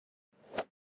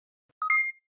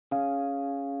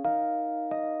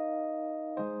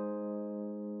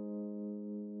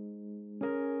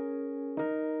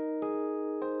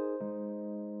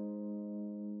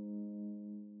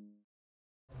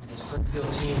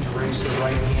Springfield team to raise their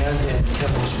right hand and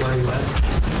Kevin will swear you in.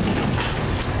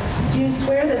 Do you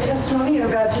swear the testimony you're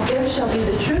about to give shall be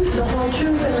the truth, the whole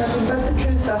truth, and nothing but the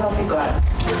truth, so help you God?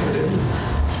 Yes, I do.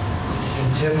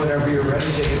 And Tim, whenever you're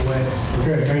ready, take it away.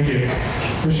 Okay, thank you.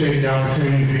 Appreciate the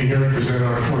opportunity to be here to present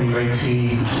our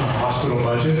 2019 hospital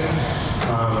budget.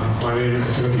 My name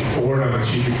is Timothy Ford. I'm the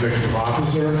Chief Executive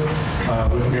Officer.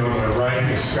 With me on my right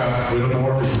is Scott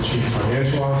Whittemore, who's the Chief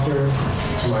Financial Officer.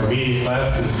 To my immediate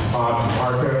left is Bob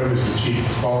DeMarco, who's the Chief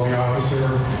Quality Officer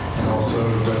and also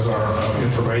does our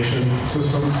information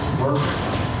systems work.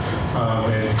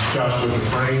 And Joshua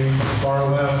Dufresne on the far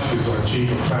left, who's our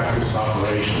Chief of Practice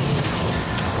Operations.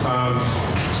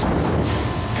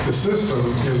 The system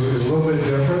is a little bit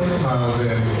different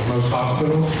than most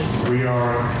hospitals. We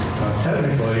are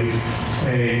technically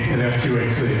an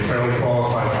FQHC, a Federally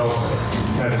Qualified Health Center.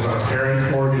 That is our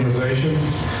parent organization.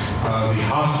 The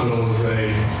hospital is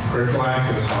a critical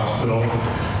access hospital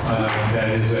that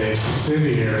is a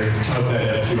subsidiary of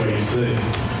that FQHC.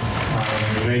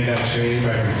 We made that change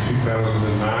back in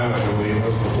 2009, I believe it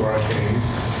was before I came.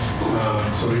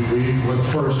 So we were the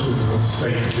first in the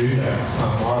state to do that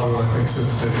model. I think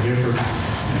since then Gifford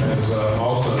has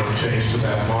also changed to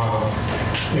that model.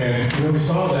 And we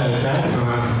saw that at that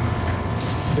time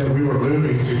that we were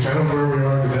moving to kind of where we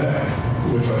are today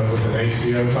with an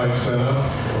ACO type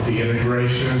setup, the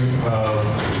integration of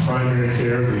primary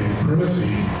care, the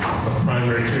primacy of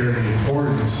primary care and the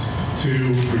importance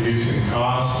to reducing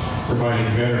costs, providing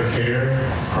better care,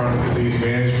 chronic disease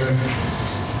management,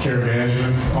 care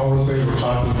management, all those things we're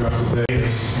talking about today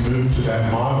has moved to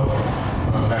that model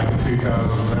back in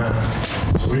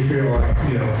 2009. So we feel like,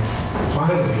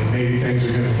 finally, maybe things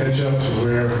are going to catch up to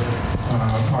where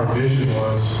our vision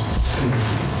was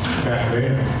back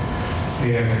then.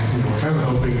 And we're kind of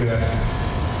hoping that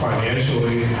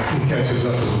financially it catches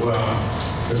up as well.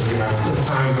 Because at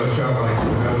times I felt like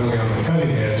we're not only on the cutting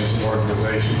edge as an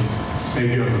organization,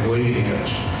 maybe on the bleeding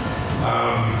edge.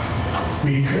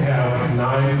 We have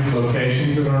 9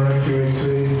 locations in our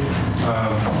FQHC,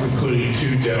 including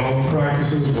 2 dental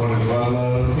practices, one in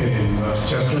Ludlow and in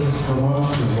Chester,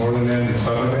 Vermont, the northern end and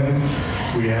southern end.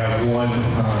 We have 1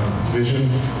 vision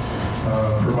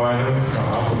provider,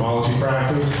 ophthalmology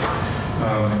practice.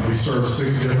 We serve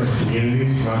 6 different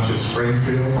communities, not just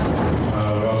Springfield.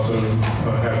 We also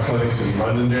have clinics in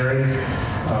Londonderry,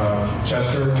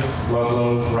 Chester,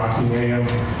 Ludlow, Rockingham,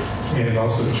 and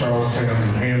also Charlestown,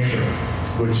 New Hampshire,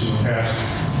 which in the past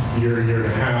year and a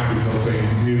half, we built a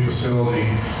new facility,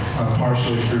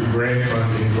 partially through grant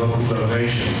funding and local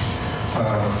donations.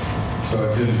 So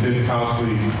it didn't cost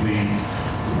the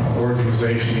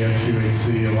organization, the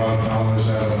FQHC, a lot of dollars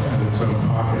out of its own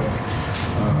pocket.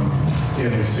 And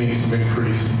we've seen some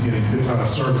increase in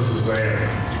services there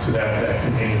to that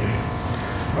community.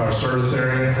 Our service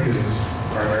area is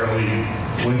primarily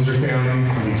Windsor County.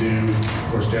 We do, of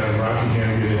course, down in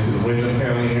Rockingham, get into the Windham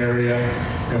County area.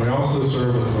 And we also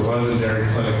serve with the Londonderry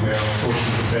Clinic now,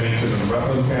 portions of Bennington and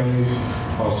Rutland counties,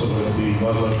 also with the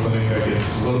Ludlow Clinic that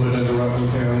gets a little bit into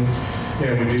Rutland County.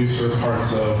 And we do serve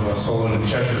parts of Solon and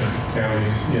Cheshire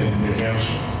counties in New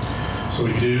Hampshire. So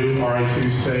we do RI2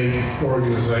 state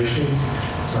organization,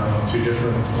 2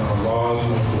 different laws,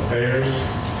 multiple payers.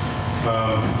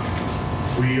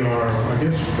 We are, I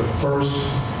guess, the first,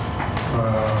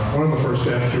 one of the first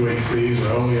FQHCs,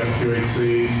 or only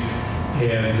FQHCs,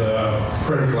 and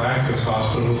critical access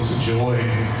hospitals to join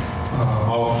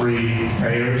all 3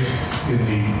 payers in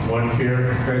the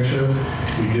OneCare venture.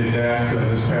 We did that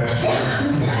this past year,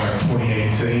 in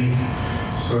 2018.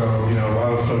 So, a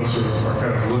lot of folks are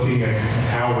kind of looking at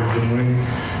how we're doing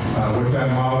with that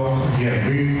model. Again,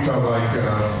 we felt like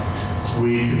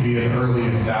we could be an early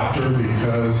adopter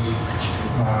because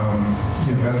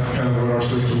that's kind of what our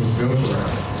system was built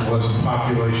around, was the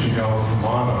population health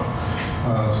model.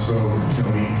 So,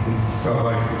 we felt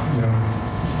like,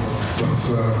 let's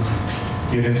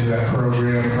get into that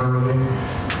program early.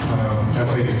 I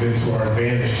think it's been to our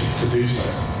advantage to do so.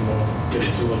 And we'll get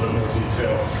into a little bit more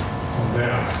detail on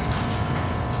that.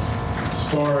 As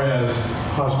far as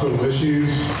hospital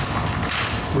issues,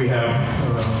 we have,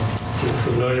 we're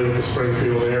familiar with the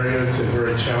Springfield area. It's a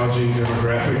very challenging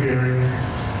demographic area,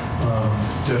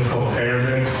 difficult payer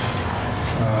mix.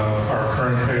 Our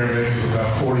current payer mix is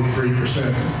about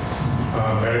 43%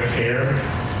 Medicare,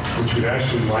 which we'd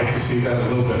actually like to see that a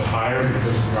little bit higher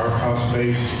because we are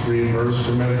cost-based reimbursed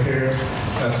for Medicare.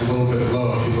 That's a little bit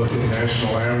low if you look at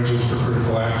national averages for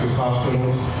critical access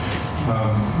hospitals.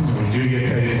 We do get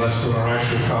paid less than our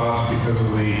actual cost because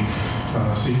of the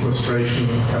sequestration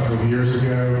a couple of years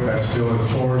ago. That's still in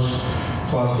force.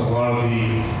 Plus a lot of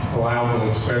the allowable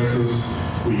expenses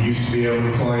We used to be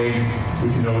able to claim, we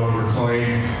can no longer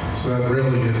claim, so that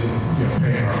really isn't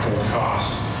paying our full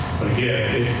cost. But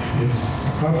again, it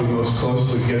probably most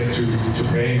closely gets to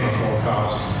paying our full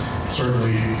cost,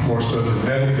 certainly more so than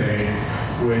Medicaid,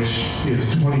 which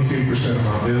is 22% of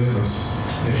our business.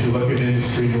 And if you look at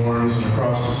industry norms and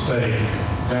across the state,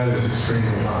 that is extremely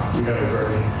high. We have a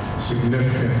very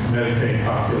significant Medicaid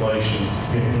population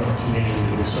in our community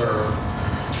that we serve.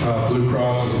 Blue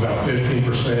Cross is about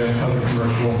 15%. Other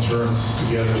commercial insurance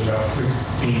together is about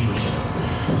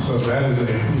 16%. So that is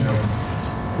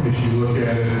if you look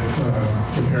at it,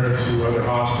 compare it to other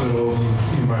hospitals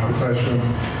in my profession,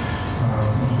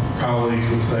 colleagues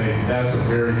would say that's a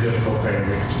very difficult payer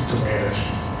mix to manage.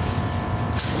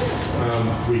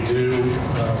 We do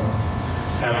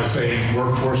have the same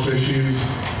workforce issues.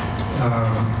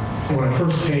 When I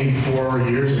first came 4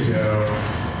 years ago,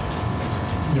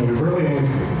 we really only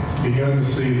begun to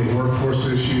see the workforce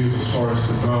issues as far as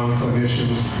the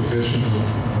non-clinicians, physicians,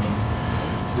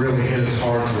 really hit us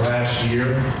hard last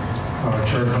year. Our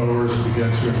turnovers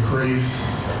began to increase.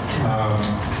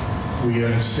 We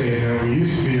understand that we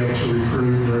used to be able to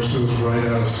recruit nurses right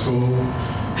out of school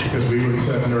because we would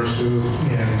accept nurses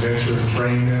and venture and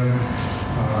train them,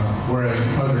 whereas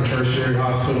other tertiary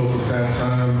hospitals at that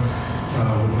time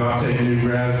would not take new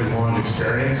grads. They wanted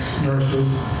experienced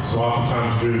nurses, so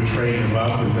oftentimes we would train them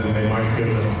up and then they might go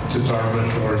to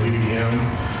Dartmouth or UVM.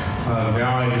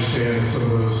 Now I understand that some of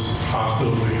those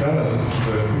hospitals, because of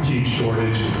the acute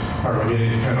shortage, are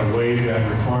beginning to kind of waive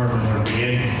that requirement or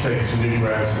beginning to take some new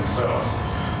grads themselves.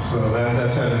 So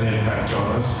that's had an impact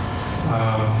on us.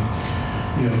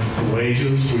 The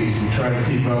wages, we try to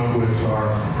keep up with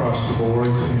our across the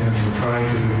boards, and we're trying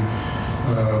to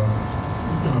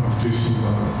do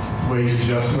some wage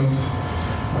adjustments.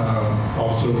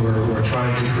 Also, we're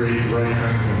trying to create the right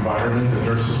kind of environment that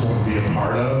nurses want to be a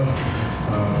part of.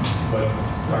 But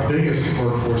our biggest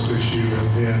workforce issue has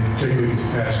been, particularly this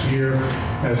past year,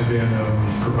 has been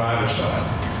on the provider side.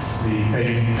 The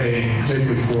paying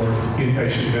particularly for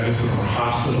inpatient medicine or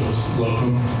hospitals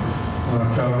locum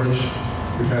coverage.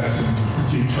 We've had some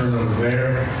acute turnover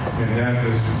there, and that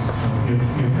has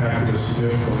impacted us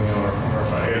significantly on our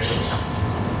financials.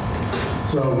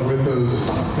 So with those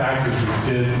factors,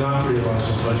 we did not realize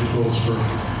the budget goals for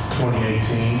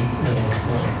 2018.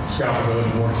 Scott will go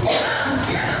into more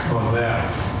detail on that.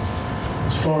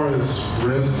 As far as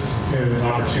risks and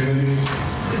opportunities,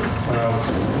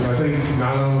 I think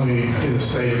not only in the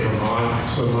state of Vermont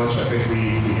so much, I think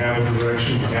we have a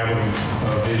direction, we have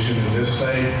a vision in this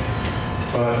state,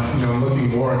 but looking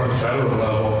more at the federal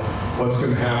level, what's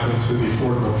going to happen to the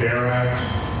Affordable Care Act?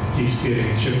 It keeps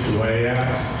getting chipped away at.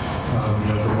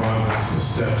 Vermont has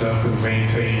stepped up and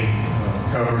maintained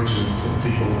coverage, and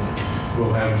people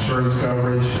will have insurance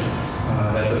coverage.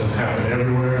 That doesn't happen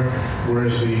everywhere.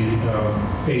 Whereas the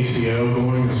ACO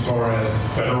going as far as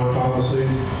federal policy,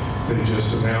 they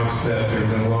just announced that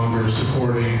they're no longer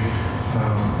supporting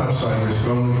upside risk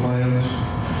only plans.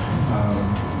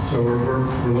 So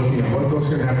we're looking at what's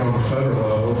going to happen on the federal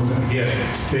level. And again,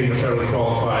 being a federally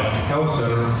qualified health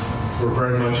center, we're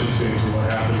very much in tune to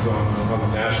what happens on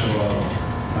the national level,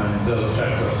 and it does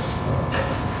affect us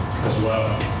as well.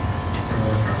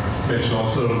 Mention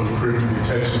also recruitment and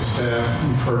retention of staff.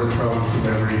 You've heard it probably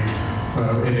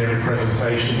from in every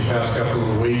presentation the past couple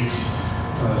of weeks.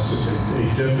 It's just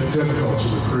difficult to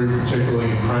recruit,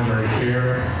 particularly in primary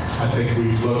care. I think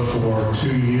we've looked for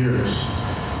 2 years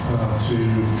to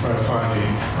try to find a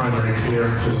primary care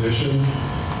physician,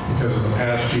 because in the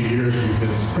past few years we've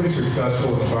been pretty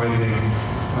successful in finding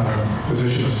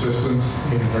physician assistants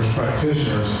and nurse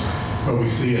practitioners, but we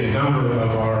see a number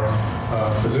of our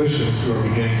physicians who are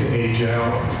beginning to age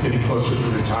out, getting closer to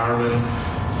retirement,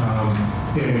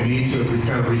 and we need to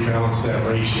kind of rebalance that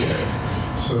ratio.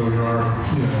 So we are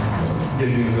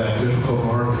getting into that difficult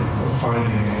market of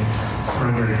finding a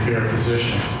primary care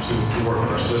physician to work in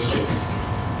our system.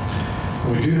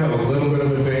 We do have a little bit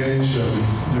of advantage.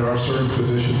 There are certain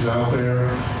physicians out there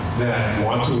that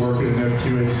want to work at an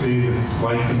FQHC, that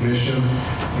like the mission,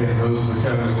 and those are the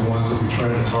kinds of the ones that we try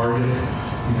to target.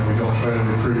 We don't try to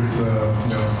recruit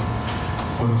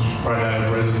ones right out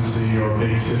of residency or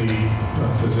big city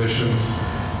physicians.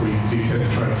 We do tend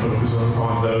to try to focus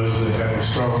on those that have a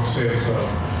strong sense of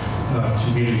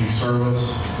community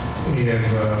service and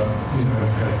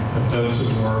have done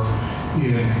some work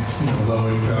in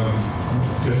low-income,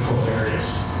 difficult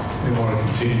areas, and want to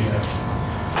continue that.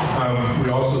 We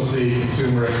also see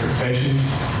consumer expectations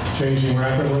changing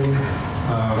rapidly,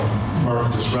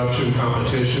 market disruption,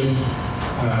 competition.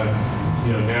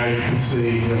 Now you can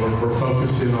see we're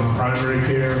focused in on primary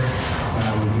care.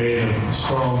 We've made it a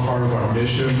strong part of our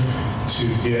mission to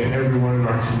get everyone in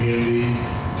our community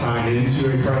tied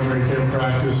into a primary care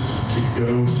practice, to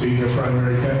go see their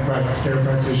primary care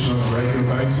practitioner on a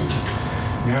regular basis.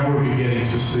 Now we're beginning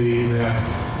to see that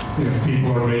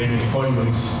people are making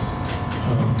appointments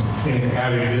and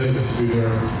having visits through their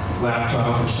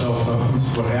laptop or cell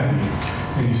phones, what have you.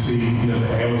 And you see, the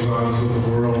Amazons of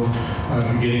the world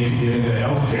beginning to get into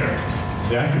healthcare.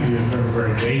 That could be a very,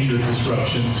 very major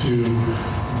disruption to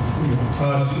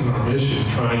us in our mission,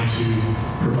 trying to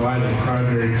provide a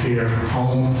primary care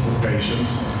home for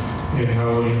patients. And not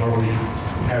only are we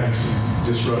having some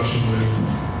disruption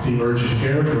with the urgent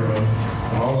care growth,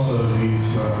 but also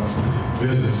these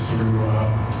visits through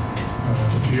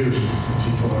computers that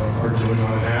people are doing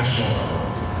on a national level.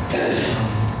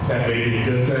 That may be a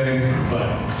good thing, but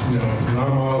in our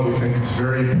model, we think it's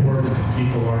very important that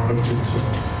people are hooked into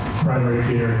primary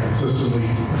care, consistently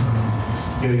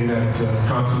getting that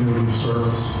continuity of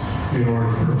service in order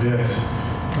to prevent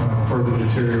further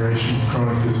deterioration of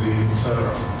chronic disease, et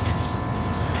cetera.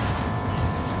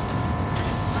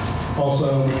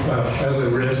 Also, as a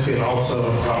risk and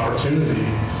also opportunity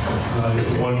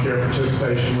is the One Care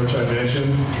participation, which I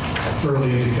mentioned.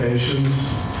 Early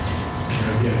indications,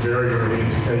 again, very early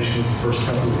indications the first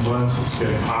couple of months, it's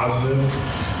been positive.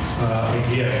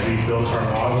 Again, we built our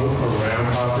model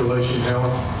around population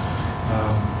health,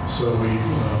 so we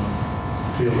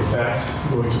feel that that's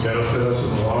going to benefit us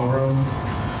in the long run.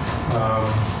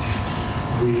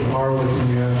 We are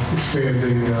looking at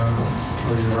expanding our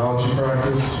urology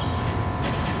practice.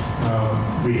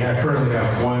 We currently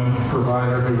have one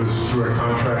provider who is through a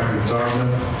contract with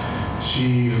Dartmouth.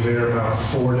 She's there about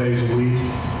 4 days a week.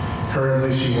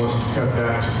 Currently, she wants to cut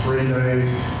back to 3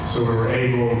 days, so we were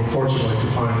able, fortunately, to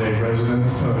find a resident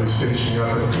who's finishing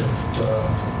up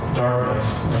at Dartmouth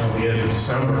at the end of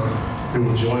December, who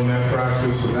will join that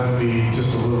practice, so that'll be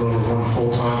just a little over one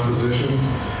full-time position.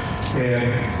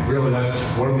 And really, that's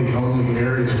one of the only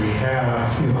areas we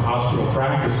have in the hospital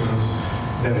practices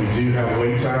that we do have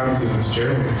wait times, and it's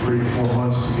generally 3 to 4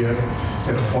 months to get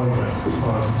an appointment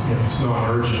on, it's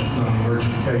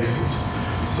non-emergent cases.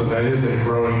 So that is a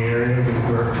growing area that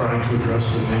we're trying to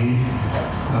address the need.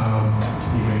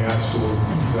 You may ask, well,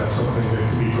 is that something that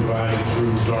could be provided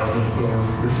through Dartmouth or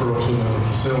referral to another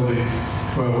facility?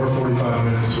 Well, we're 45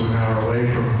 minutes to an hour away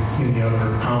from any other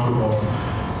comparable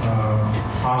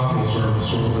hospital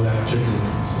service or that particular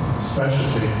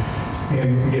specialty.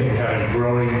 And again, we have a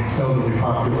growing elderly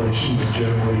population that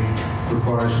generally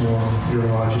requires more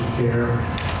urologic care.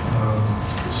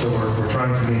 So we're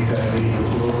trying to meet that need with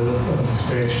a little bit of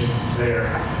expansion there.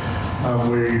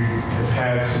 We have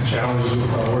had some challenges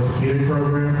with our orthopedic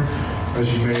program.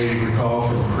 As you may recall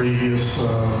from previous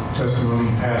testimony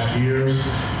in past years,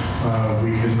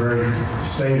 we've been very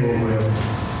stable with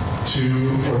 2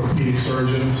 orthopedic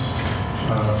surgeons.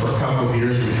 For a couple of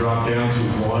years, we dropped down to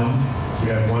 1. We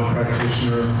had 1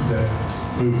 practitioner that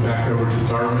moved back over to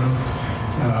Dartmouth.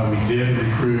 We did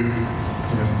recruit,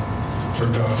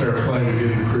 turned out fair play, we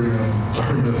did recruit a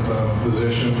Dartmouth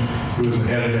physician who was the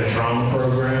head of their trauma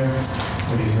program,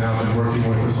 and he's now been working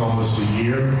with us almost a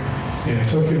year. And it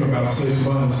took him about 6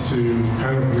 months to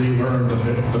kind of relearn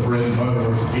the bread and butter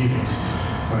orthopedics.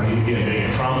 He, again, being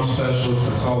a trauma specialist,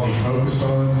 that's all he focused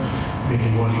on, and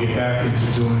he wanted to get back into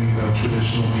doing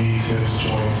traditional knees, hips,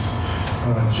 joints,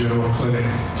 general clinic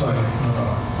type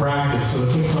practice. So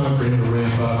it took time for him to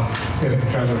ramp up and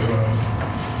kind of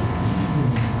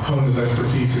hone his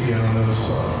expertise again on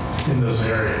those in those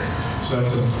areas. So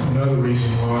that's another reason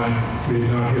why we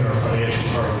did not hit our financial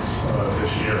targets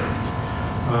this year.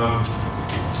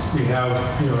 We have,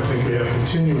 I think we have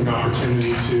continuing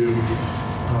opportunity to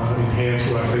enhance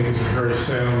what I think is a very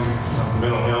sound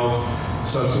mental health,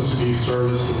 substance abuse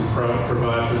service that we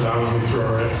provide predominantly through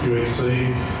our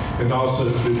FQHC, and also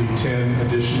through the 10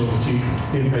 additional acute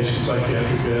inpatient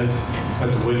psychiatric beds at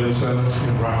the Wyndham Center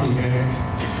in Rockingham.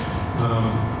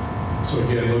 So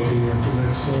again, looking at the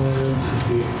next slide,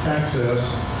 the access,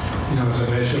 as I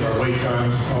mentioned, our wait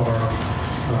times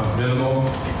are minimal.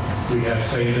 We have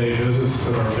same-day visits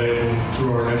that are available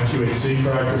through our FQHC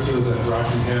practices at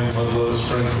Rockingham, Ludlow,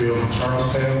 Springfield, and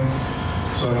Charlestown.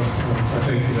 So I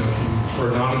think, for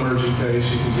a non-emergent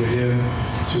case, you can get in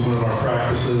to one of our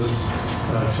practices,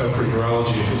 except for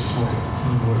urology at this point,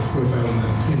 without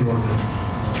an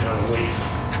inordinate wait.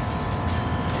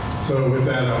 So with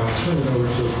that, I'll turn it over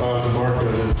to Bob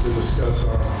DeMarco to discuss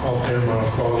our all-payer model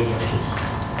quality measures.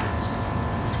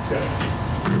 Yeah.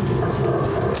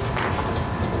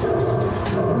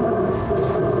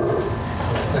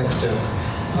 Thanks, Tim.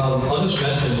 I'll just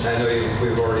mention, I know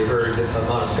we've already heard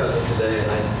Amon discuss it today,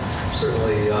 and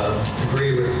certainly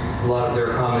agree with a lot of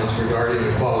their comments regarding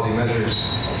the quality measures.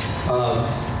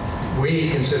 We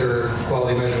consider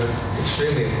quality measurement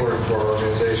extremely important for our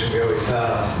organization. We always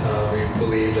have. We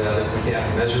believe that if we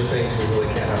can't measure things, we really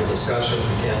can't have a discussion.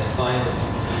 We can't define them.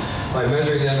 By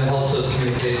measuring them, it helps us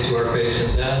communicate to our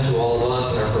patients and to all of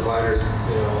us and our providers,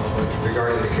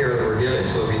 regarding the care that we're giving,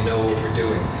 so that we know what we're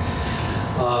doing.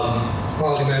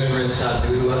 Quality measurement's not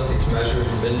new to us. These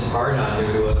measurements are not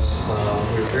new to us.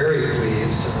 We're very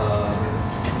pleased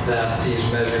that these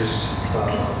measures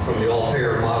from the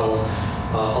all-payer model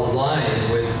align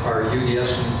with our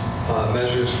UDS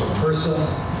measures from HRSA,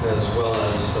 as well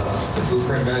as the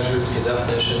blueprint measures. The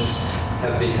definitions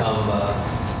have become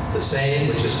the same,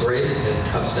 which is great. It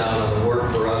cuts down on the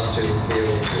work for us to be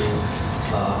able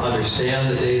to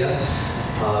understand the data.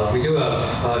 We do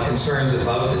have concerns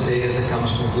about the data that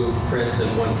comes from Blueprint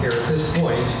and OneCare. At this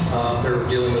point, they're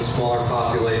dealing with smaller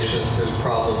populations. There's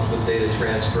problems with data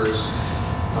transfers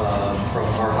from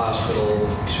our hospital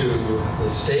to the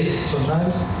state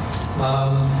sometimes.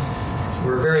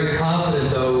 We're very confident,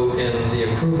 though, in the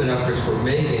improvement efforts we're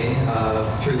making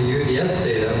through the UDS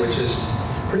data, which is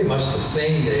pretty much the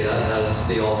same data as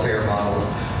the all-payer model.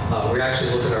 We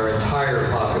actually look at our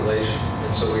entire population,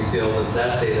 and so we feel that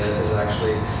that data is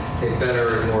actually a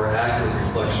better and more accurate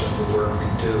reflection of the work we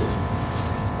do.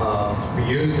 We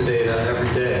use the data every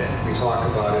day. We talk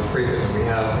about it frequently. We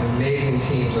have amazing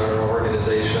teams in our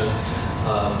organization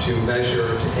to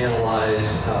measure, to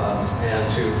analyze, and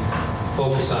to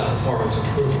focus on performance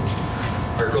improvement.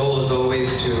 Our goal is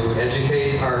always to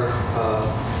educate our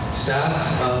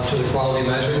staff to the quality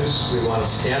measures. We want to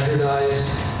standardize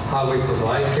how we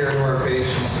provide care to our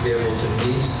patients to be able to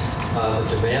meet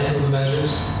the demands of the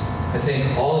measures. I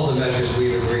think all of the measures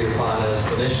we've agreed upon as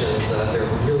clinicians that they're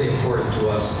really important to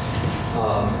us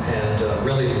and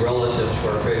really relative to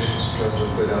our patients in terms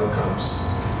of good outcomes.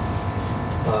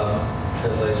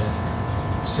 As I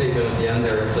statement at the end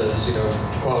there, it says,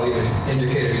 quality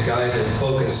indicators guide and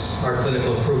focus our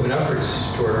clinical improvement efforts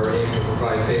toward our aim to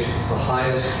provide patients the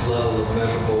highest level of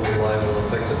measurable, reliable,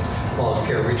 effective quality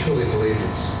care. We truly believe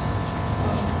this.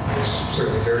 We're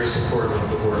certainly very supportive of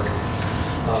the work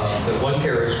that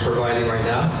OneCare is providing right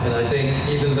now. And I think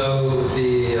even though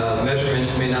the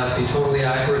measurements may not be totally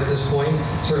accurate at this point,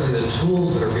 certainly the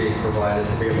tools that are being provided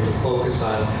to be able to focus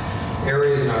on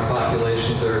areas in our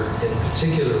populations that are in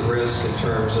particular risk in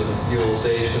terms of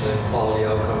utilization and quality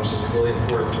outcomes is really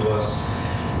important to us.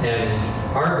 And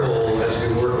our goal as we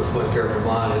work with OneCare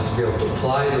Vermont is to be able to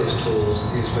apply those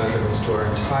tools, these measurements, to our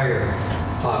entire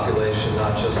population,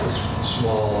 not just a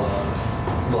small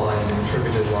volume of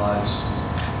attributed lives.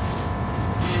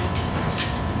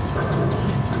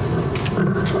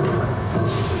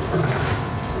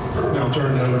 Now I'll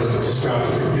turn it over to Scott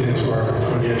to get into our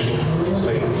financial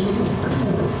statements.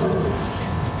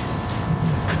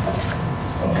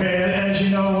 Okay, as you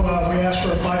know, we asked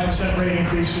for a 5% rate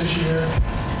increase this year.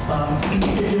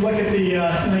 If you look at the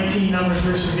 19 numbers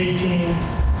versus 18,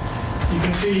 you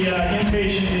can see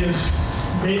inpatient is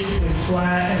basically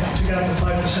flat. And if you took out the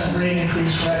 5% rate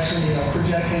increase, we're actually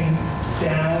projecting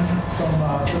down from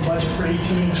the budget for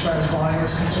 18 as far as volume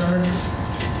is concerned.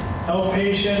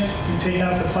 Outpatient, if you take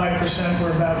out the 5%,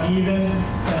 we're about even,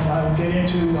 and I will get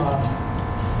into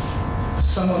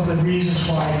some of the reasons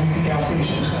why we think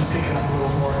outpatient is going to pick it up a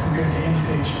little more compared to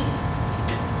inpatient.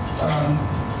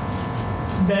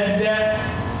 Bad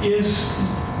debt is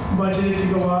budgeted to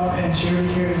go up and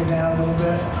charity care to go down a little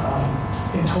bit.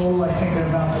 In total, I think they're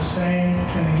about the same.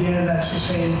 And again, that's the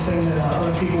same thing that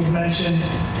other people have mentioned.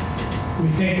 We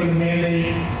think with the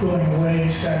mandate going away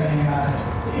starting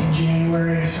in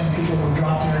January, some people will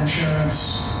drop their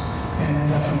insurance and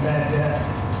end up in bad debt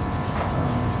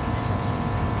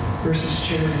versus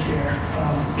charity care.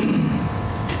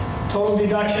 Total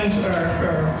deductions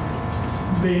are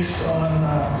based on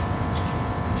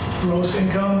gross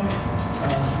income,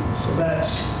 so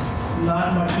that's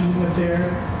not much movement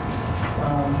there.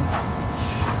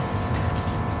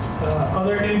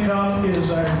 Other income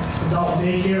is our adult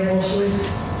daycare mostly,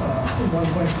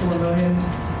 1.4 million.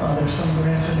 There's some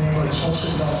grants in there, but it's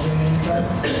mostly adult day income.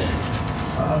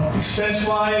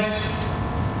 Expense-wise,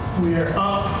 we are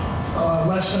up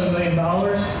less than $1 million.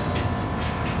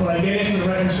 When I get into the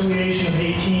reconciliation of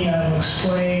 18, I will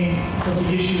explain what the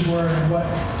issues were and what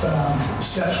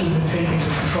steps we've been taking to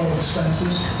control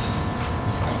expenses.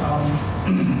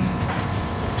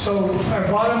 So our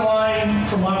bottom line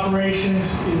from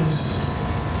operations is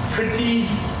pretty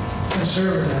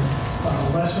conservative,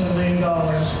 less than $1 million.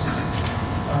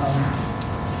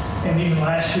 And even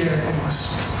last year it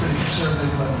was pretty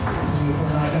conservative, but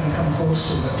we're not going to come close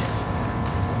to it.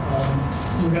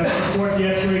 We're going to support the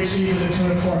FQHC to the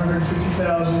tune of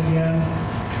 $450,000 again.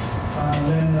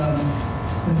 Then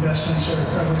investments are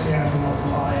looking at below the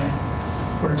line.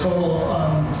 For a total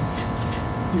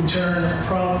return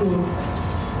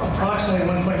approximately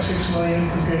 $1.6 million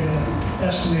compared to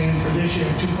estimated for this year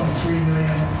of $2.3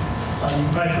 million. You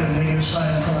can probably put a negative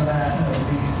sign in front of that, and it'll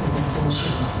be a little closer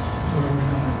to where we're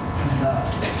going to end up.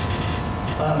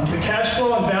 The cash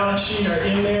flow and balance sheet are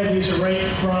in there. These are right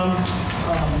from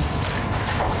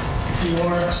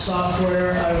your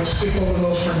software. I will skip over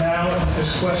those for now. If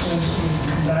there's questions, we can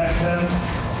come back to them.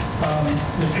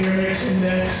 The Pyramix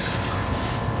Index.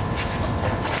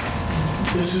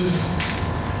 This is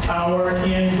our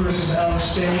in versus out of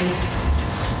state.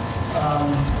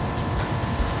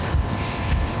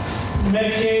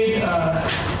 Medicaid,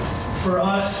 for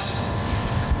us,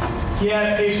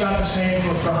 yeah, it pays about the same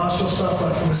for hospital stuff,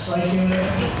 but for the psych unit,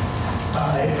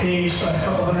 it pays a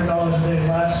couple $100 a day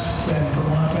less than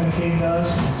Vermont Medicaid does.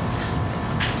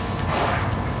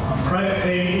 Private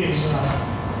pay is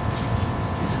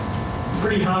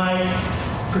pretty high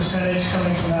percentage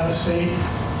coming from out of state,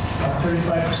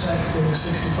 35% compared to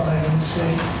 65% in the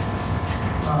state.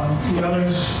 The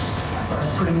others are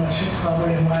pretty much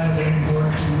probably in line with any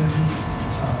board community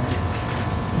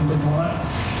in Vermont.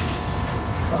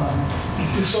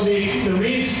 So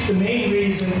the main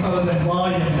reason, other than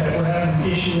volume, that we're having an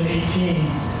issue in 18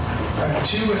 are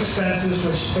two expenses,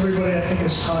 which everybody I think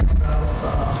has talked about.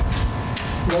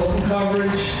 Local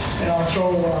coverage, and I'll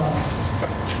throw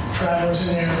travelers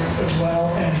in there as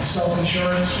well, and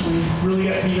self-insurance. We really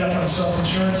got beat up on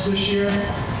self-insurance this year.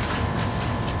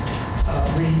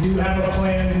 We do have a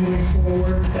plan moving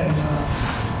forward, and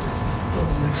go to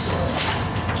the next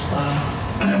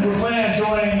slide. We're planning on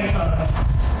joining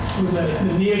with the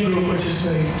NIA group, which is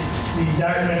the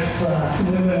Dartmouth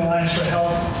New England Alliance for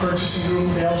Health purchasing group.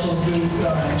 They also do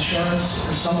insurance,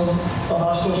 or some of the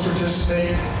hospitals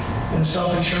participate in a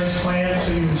self-insurance plan,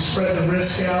 so you spread the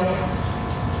risk out,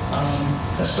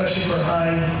 especially for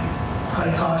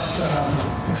high-cost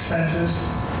expenses.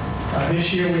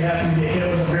 This year, we happen to get hit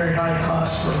with a very high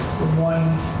cost for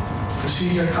one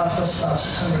procedure. It cost us about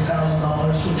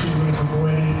 $600,000, which we would have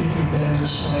avoided if we'd been in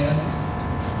this plan.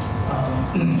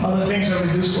 Other things are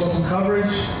reduced local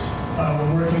coverage.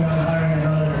 We're working on hiring we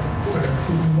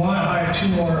want to hire 2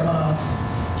 more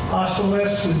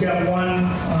hospitalists. We've got one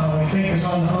we think is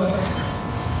on the hook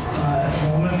at the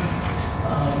moment.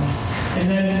 And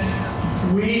then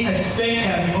we, I think,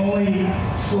 have the only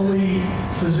fully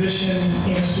physician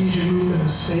anesthesia group in the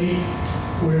state.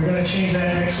 We're going to change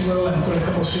that mix a little and put a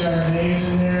couple CRNAs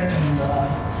in there and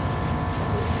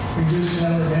reduce the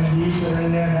number of MDs that are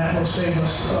in there, and that will save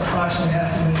us approximately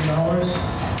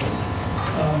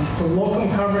 $500,000. The locum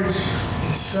coverage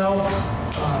itself,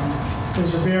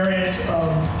 there's a variance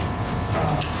of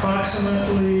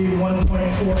approximately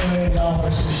 $1.4 million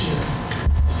this year.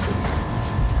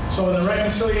 So the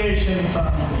reconciliation,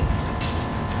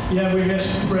 yeah, we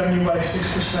missed revenue by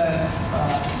 6%.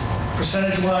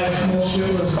 Percentage-wise, most of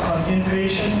it was on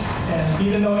inpatient, and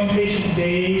even though inpatient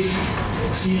days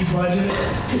exceed budget,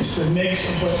 it's the mix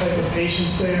of what type of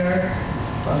patients they are.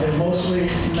 They're mostly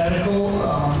medical,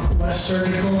 less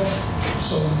surgical,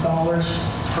 so dollars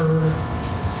per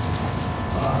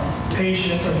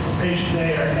patient or per patient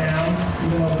day are down,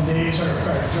 even though the days are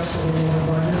just a little over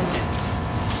budget.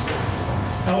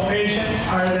 Outpatient,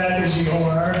 part of that is the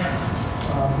OR.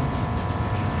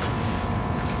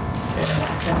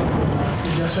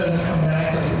 It just hasn't come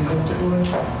back like we hoped it would.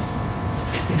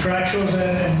 Contractuals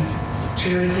and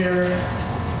charity care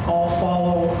all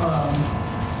follow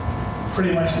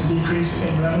pretty much the decrease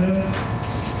in revenue.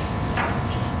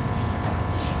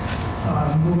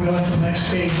 Moving on to the next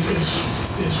page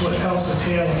is what tells the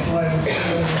tale of why we're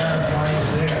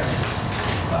there.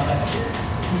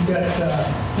 We've got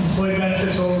employee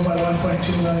benefits over by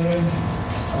 $1.2 million.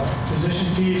 Physician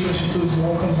fees, which includes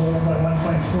locums, over by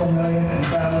 $1.4 million, and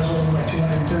travelers over by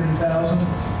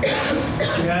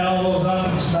 $230,000. We add all those up,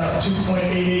 and it's about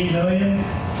 $2.88 million.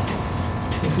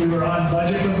 If we were on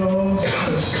budget with those,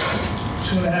 this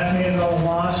 $2.5 million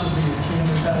loss would be a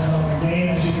 $300,000 gain.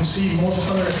 As you can see, most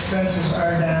other expenses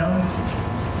are down.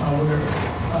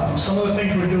 Some of the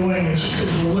things we're doing is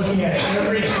we're looking at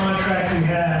every contract we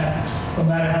have, no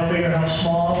matter how big or how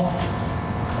small.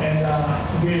 And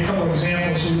I'll give you a couple of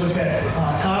examples. We looked at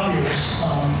copiers.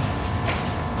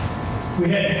 We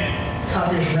had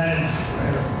copiers rented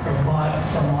or bought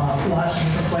from lots of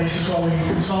different places. Well, we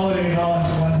consolidated it all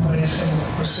into one place, and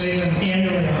we're saving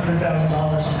annually $100,000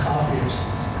 on copiers.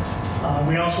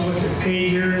 We also looked at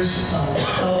pagers,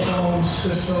 telephones,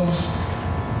 systems,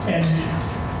 and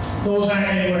Those aren't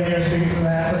anywhere near as big as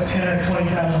that, but 10 or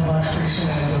 20,000 bucks pretty soon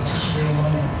adds up to some real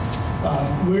money.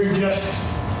 We're just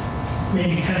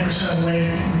maybe 10% of the way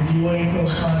reviewing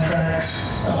those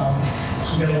contracts.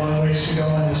 So we've got a long ways to go,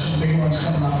 and there's some big ones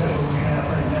coming up that we're looking at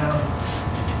right now.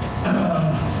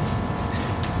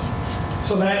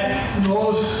 So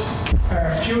those are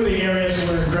a few of the areas that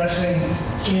we're addressing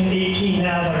in 18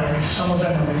 now, but some of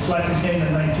them are reflected in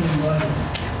the 19 budget.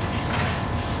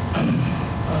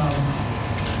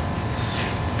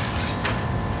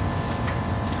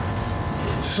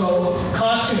 So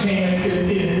cost containment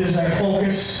is our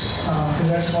focus, because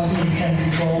that's one thing you can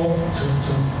control to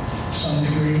some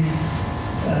degree.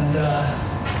 And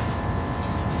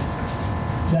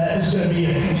that is going to be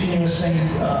a continuous thing.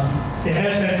 It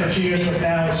has been for a few years, but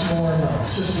now it's more of a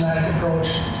systematic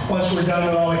approach. Once we're done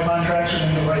with all the contracts, we're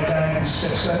going to go right back and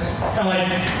it's kind of like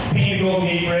painting a Golden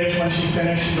Gate Bridge. Once you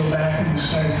finish, you go back and you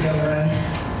start at the other end.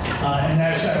 And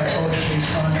that's our approach to these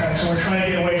contracts. So we're trying to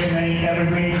get away from any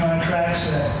evergreen contracts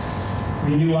that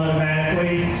renew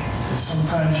automatically.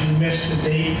 Sometimes you miss the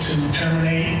date to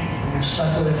terminate, and you're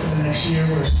stuck with it for the next year,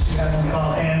 whereas if you have them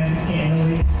all end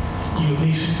annually, you at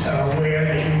least are aware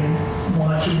that you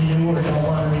want to renew or don't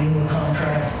want to renew a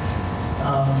contract.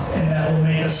 And that will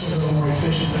make us a little more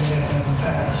efficient than we have been in the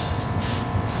past.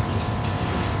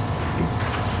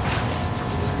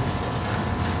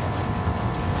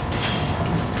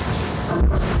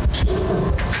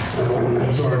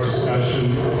 Into our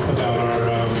discussion about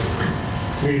our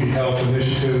community health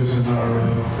initiatives and our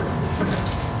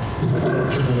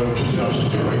turn it over to Josh.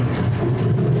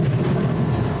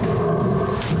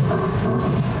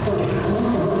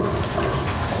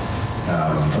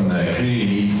 From the community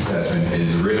needs assessment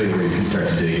is really where you can start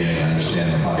to dig in and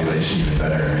understand the population even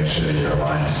better and make sure that you're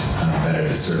aligned better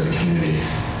to serve the community.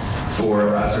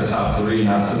 For us, our top three,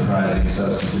 not surprising,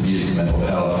 substance abuse and mental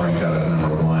health ranked out as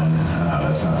number one.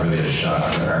 That's not really a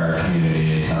shock to our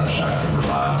community. It's not a shock to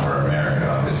Vermont or America,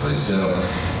 obviously. So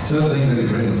some of the things that we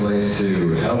put in place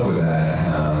to help with that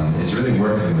is really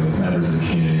working with members of the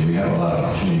community. We have a lot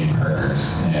of community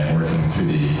partners and working through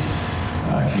the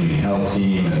community health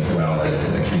team as well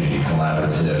as the community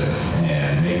collaborative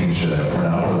and making sure that we're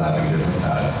not overlapping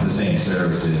the same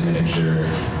services, making sure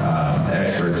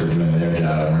experts are doing their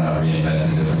job and we're not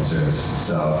reinventing different services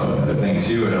itself. But the thing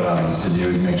too it allows us to do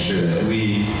is make sure that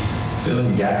we fill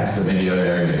in gaps that maybe other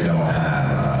areas don't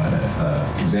have.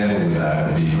 An example of that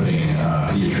would be putting a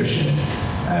pediatrician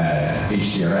at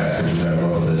HCRS, which is our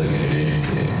local designated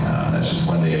agency. That's just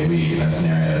 1 day a week, and that's an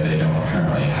area that they don't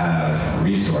currently have a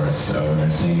resource. So when they're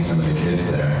seeing some of the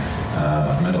kids there,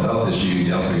 mental health issues,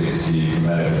 you also get to see for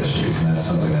medical issues, and that's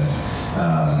something that's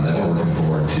that we're looking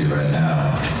forward to right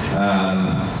now.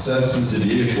 Substance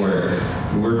abuse work,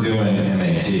 we're doing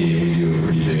MAT. We do a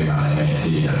pretty big amount of MAT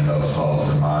in Bells Falls,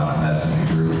 Vermont, and that's in the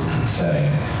group setting.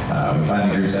 We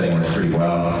find the group setting works pretty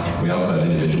well. We also have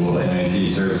individual MAT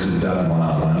services done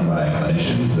one-on-one by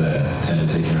clinicians that tend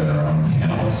to take care of their own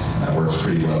panels. That works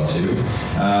pretty well too.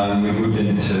 We moved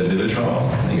into Vivitrol.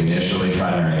 I think initially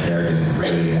primary care didn't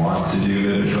really want to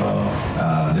do Vivitrol.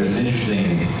 There's an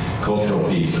interesting cultural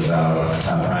piece about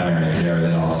primary care,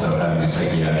 then also having a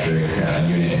psychiatric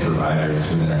unit providers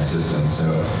within our system.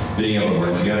 So being able to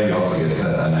work together, you also get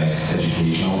a nice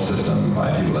educational system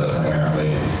by people that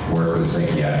primarily work with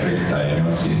psychiatric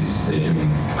diagnoses. They can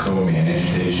co-manage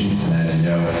patients, and as you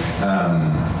know,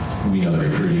 we know the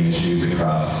recruiting issues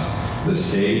across the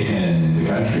state and the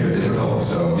country are difficult.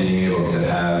 So being able to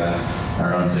have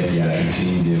our own psychiatric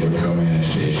team be able to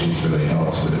co-manage patients really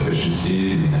helps with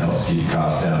efficiencies and helps keep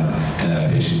costs down and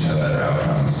have patients have better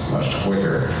outcomes much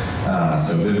quicker.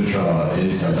 So Vivitrol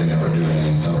is something that we're doing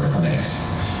in some of our clinics.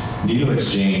 Needle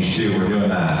exchange too, we're doing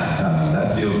that.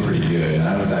 That feels pretty good. And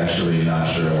I was actually not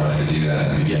sure I wanted to do that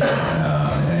in the beginning.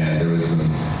 And there was some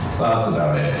thoughts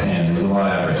about it, and there was a lot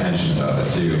of apprehension about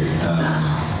it too.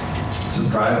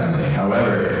 Surprisingly,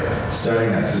 however, starting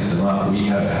that system up, we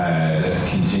have had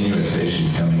continuous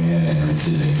patients coming in and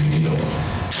receiving needles.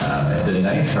 The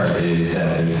nice part is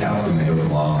that there's counseling that goes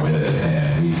along with it,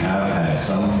 and we have had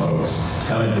some folks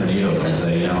come in for needles and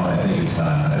say, you know, I think it's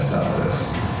time that I stop this,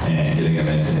 and getting them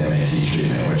into MAT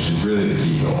treatment, which is really the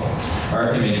key goal.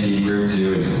 Our MAT group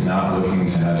too is not looking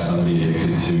to have somebody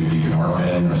addicted to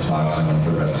buprenorphine or Suboxone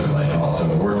for the rest of their life. Also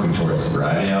working towards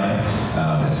sobriety on it.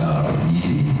 It's not always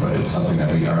easy, but it's something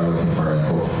that we are looking for and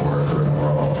hope for an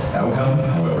overall outcome.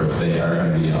 However, if they are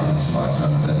going to be on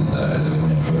Suboxone, then that is a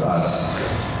win for us.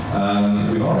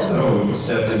 We've also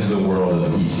stepped into the world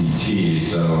of ECT,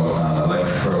 so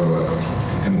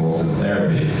electroconvulsive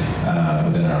therapy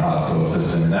within our hospital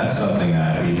system, and that's something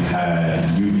that we've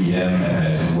had UVA UVM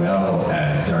as well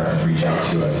as Dartmouth reach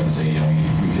out to us and say, you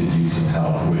know, we could use some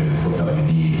help with fulfilling a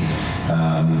need.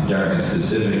 Dartmouth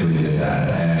specifically did that,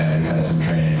 and we've had some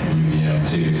training from UVM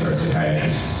too, so our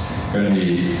psychiatrists are going to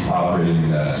be operating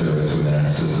that service within our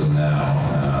system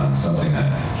now, something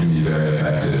that can be very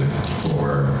effective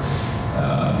for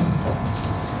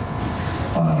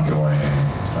ongoing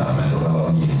mental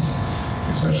health needs,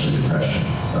 especially depression.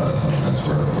 So that's something that's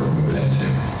we're moving into.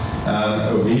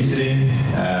 Obesity,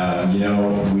 you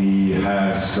know, we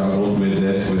have struggled with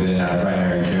this within our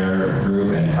primary care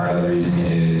group, and part of the reason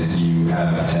is you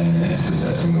have 10 minutes to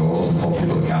set some goals and hold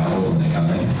people accountable when they come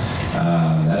in.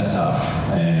 That's tough,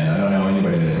 and I don't know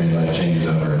anybody that's made life changes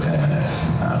over 10 minutes.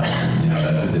 You know,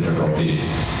 that's a difficult piece.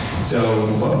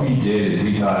 So what we did is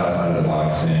we thought outside of the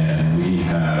box, and we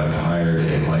have hired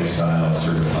a lifestyle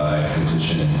certified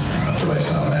physician for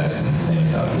lifestyle medicine. His name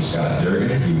is Dr. Scott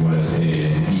Durgan. He was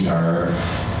an ER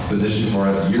physician for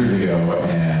us years ago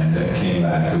and came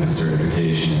back with a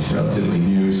certification. It's relatively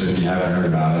new, so if you haven't heard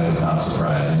about it, it's not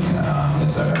surprising.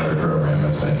 It's a Harvard program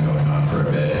that's been going on for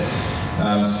a bit.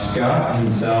 Scott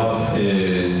himself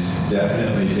is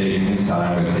definitely taking his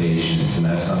time with patients, and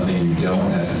that's something you don't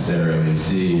necessarily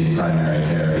see in primary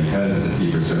care because of the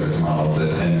fee-for-service models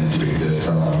that tend to exist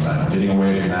for a long time. We're getting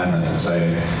away from that, and that's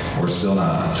exciting. We're still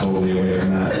not totally away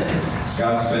from that.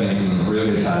 Scott's spending some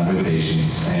really good time with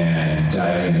patients and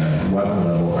diving into what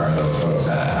level are those folks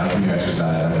at. How can you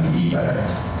exercise? How can you eat better?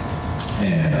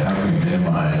 And how can we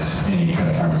minimize any kind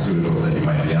of pharmaceuticals that you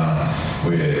might be on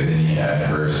with any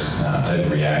adverse type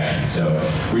of reaction? So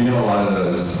we know a lot of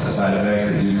those side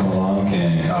effects that do come along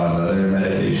can cause other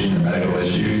medication or medical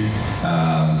issues.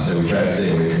 So we try to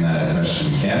stay away from that as much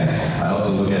as we can. I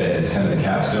also look at it as kind of the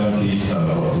capstone piece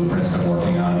of what Blueprint's been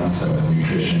working on. So the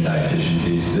nutrition, dietitian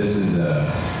piece. This is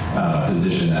a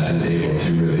physician that is able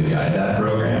to really guide that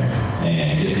program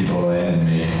and get people in and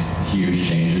make huge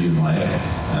changes in life.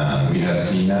 We have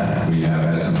seen that. We have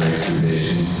had some breakthrough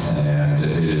patients, and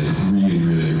it is really,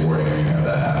 really rewarding when you have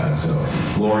that happen. So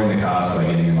lowering the cost by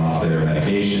getting them off their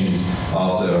medications,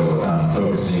 also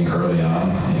focusing early on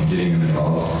and getting them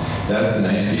involved. That's the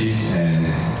nice piece,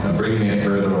 and bringing it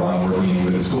further along, working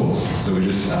with the schools. So we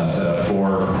just set up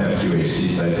 4 FQHC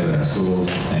sites within our schools,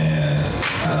 and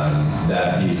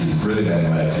that piece has really been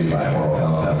led to by oral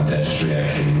health, having dentistry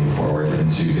actually move forward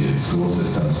into the school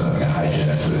system, so having a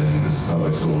hygienist within the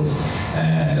public schools,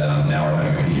 and now we're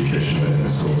having a pediatrician within the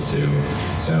schools too.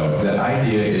 So the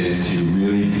idea is to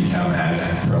really become as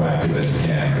proactive as we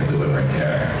can with delivering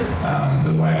care,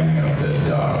 the wagging of the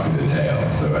dog through the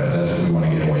tail. So that's what we want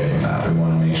to get away from that. We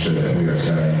want to make sure that we are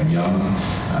starting young.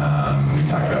 We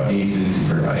talked about ACEs, you've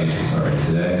heard about ACEs already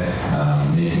today,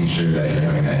 making sure that you're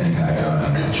having that impact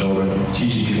on children,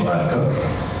 teaching people how to cook.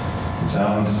 It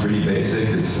sounds pretty basic,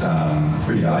 it's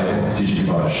pretty valuable, teaching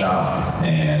people how to shop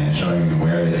and showing them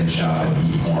where they can shop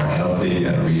and eat more healthy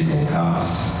at a reasonable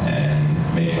cost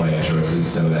and make life choices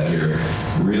so that you're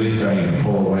really starting to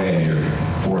pull away your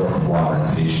 4th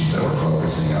quadrant patients that we're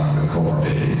focusing on with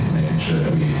comorbidities and making sure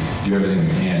that we do everything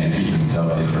we can to keep them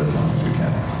healthy for as long as we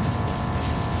can.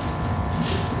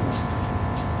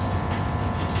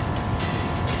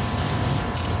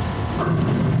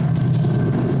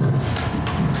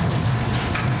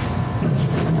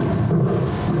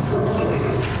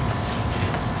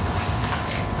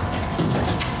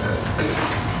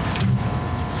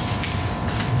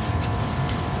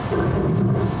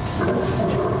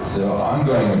 So I'm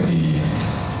going with the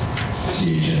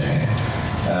CHNA.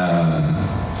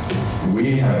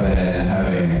 We have been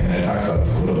having, and I talked about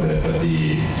this a little bit, but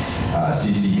the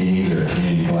CC meetings or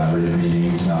community collaborative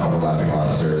meetings, not overlapping a lot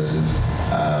of services.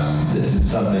 This is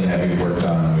something that we've worked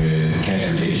on with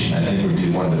transportation. I think would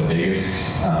be one of the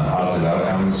biggest positive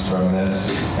outcomes from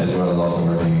this, as well as also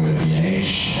working with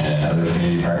B&H and other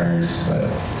community partners. But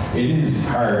it is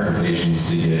hard for patients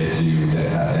to get to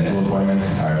dental appointments.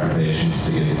 It's hard for patients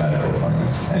to get to medical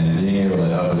appointments. And being able to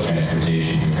help with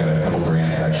transportation, we've got a couple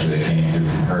grants actually that came through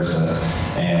from HRSA,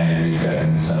 and we've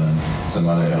gotten some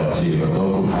other help too. But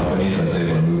local companies that's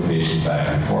able to move patients back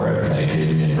and forth,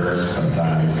 Medicaid reimbursed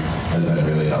sometimes, has been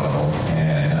really helpful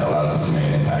and allows us to make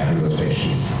an impact for those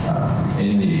patients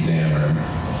in the exam room.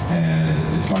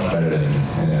 And it's much better than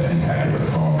impacted with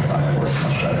a phone. I find it works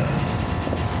much better.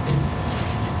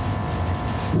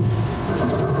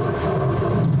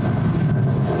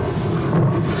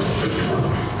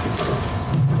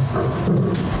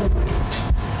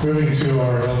 Moving to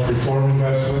our health reform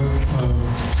investment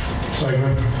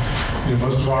segment.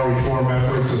 Most of our reform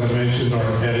efforts, as I mentioned,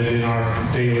 are embedded in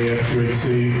our daily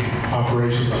FQHC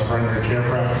operations, our primary care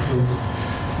practices.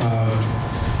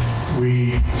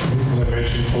 We, as I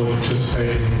mentioned, fully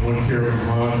participated in One Care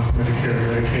Vermont, Medicare,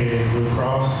 Medicaid, and Blue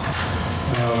Cross.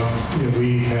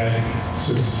 We had,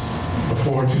 since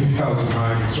before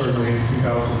 2009, certainly in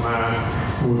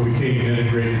 2009, when we became an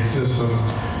integrated system,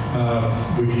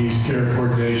 we've used care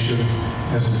coordination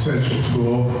as an essential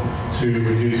tool to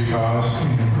reduce costs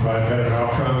and provide better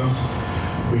outcomes.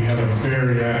 We have a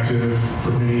very active,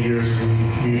 for many years,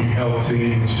 community health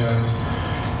team, which has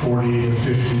 40 to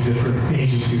 50 different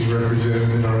agencies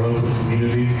represented in our local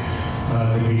community.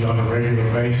 They meet on a regular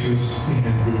basis,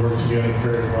 and we work together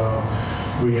very well.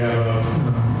 We have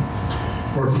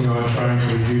working on trying to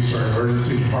reduce our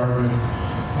emergency department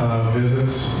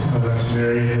visits. That's an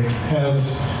area that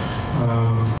has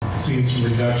seen some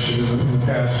reduction in the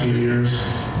past few years,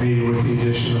 maybe with the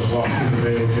addition of walk-in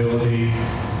availability,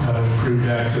 improved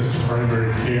access to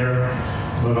primary care,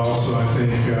 but also I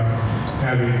think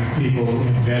having people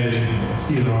embedded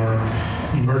in our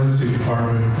emergency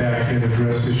department that can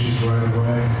address issues right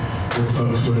away with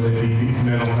folks, whether they be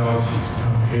mental health,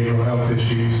 behavioral health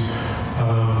issues,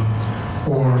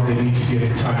 or they need to get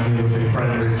tied in with a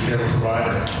primary care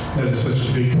provider. That is such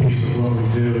a big piece of what we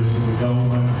do, is that we don't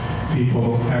want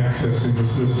people accessing the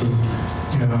system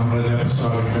on an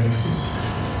episodic basis.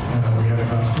 We have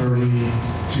about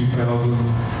 32,000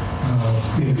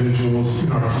 individuals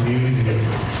in our community,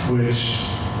 which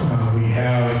we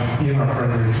have in our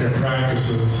primary care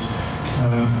practices.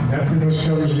 That pretty much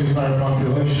covers the entire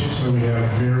population, so we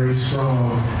have very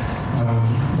strong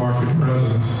market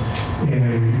presence,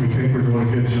 and we think we're doing a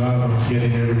good job of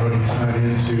getting everybody tied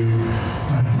into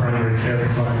a primary care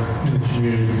provider in the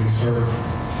community we serve.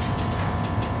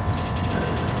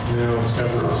 Now let's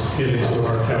get into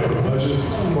our capital budget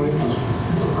points.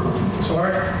 So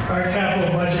our capital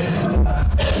budget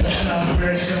sounds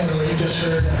very similar to what you just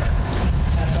heard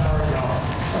half an hour ago.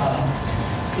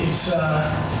 It's a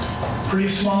pretty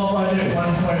small budget,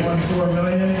 $1.14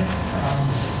 million.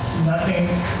 Nothing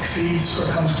exceeds or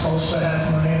comes close to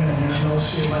 $500,000, and there's no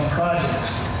CMI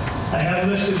projects. I have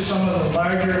listed some of the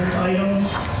larger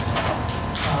items.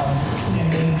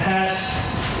 In past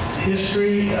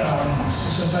history,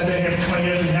 since I've been here for 20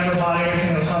 years, we never bought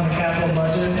anything that was on the capital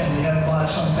budget, and we haven't bought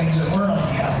some things that weren't on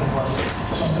the capital budget.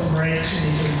 Something breaks, you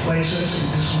need to replace it, so you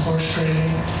do some horse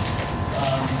trading.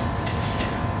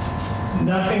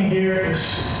 Nothing here is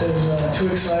too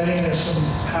exciting. There's some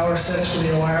power sets for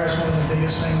the ORs, one of the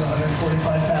biggest things,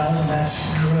 $145,000.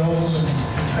 That's drills and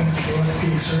things that the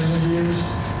orthopedic surgeons use.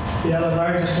 The other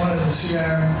largest one is the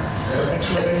CR for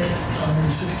X-ray. It's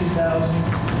 $160,000.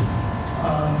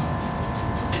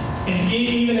 And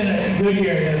even in a good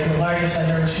year, the largest I've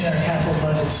ever seen our capital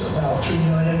budget's about $3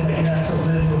 million, but you have to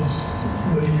live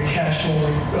with your cash flow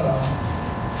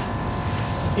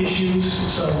issues.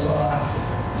 So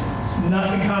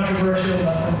nothing controversial,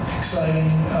 nothing exciting,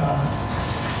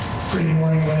 pretty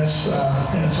boring list,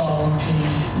 and it's all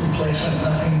routine replacement.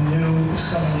 Nothing new is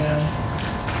coming in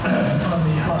on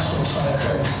the hospital side.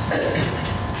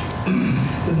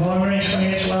 The long-range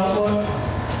financial outlook.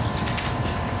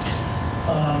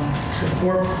 The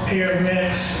poor payer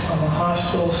mix on the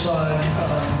hospital side,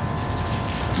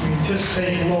 we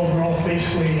anticipate low growth,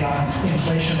 basically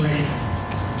inflation rate, I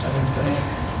would think.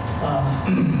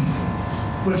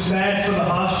 What's bad for the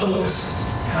hospital is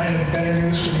kind of better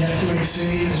news for the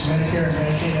FQHC, because Medicare and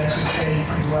Medicaid actually pay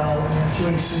pretty well, and the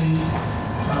FQHC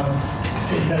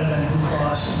pay better than Blue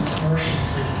Cross and the commercials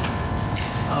do.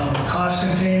 Cost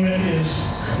containment is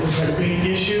a big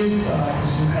issue,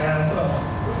 because you have a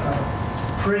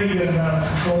pretty good amount of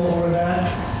control over that.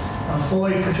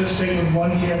 Fully participate with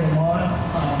One Care Vermont.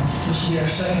 This will be our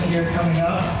second year coming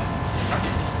up.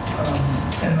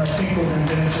 And I think we're going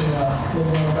to get into a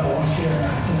little more about One Care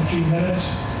in a few minutes.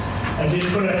 I did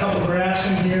put a couple graphs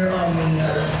in here on the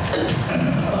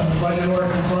budget order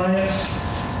compliance.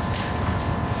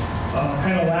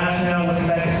 Kind of laugh now looking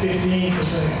back at 15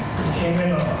 because we came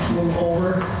in a little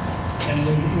over and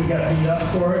we got beat up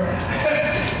for it. I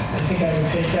think I would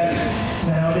take that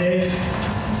nowadays.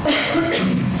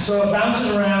 So it bounces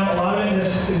around. A lot of it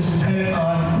is dependent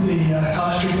on the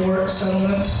cost report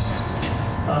settlements.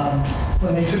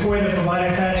 When they took away the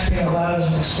provider tax being allowed as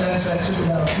an expense, that took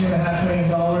about $2.5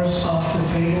 million off the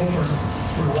table for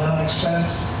allowed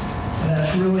expense. And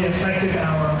that's really affected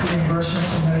our reimbursement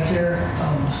from Medicare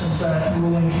since that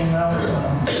ruling came out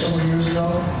several years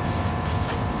ago.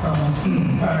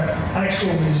 Our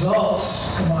actual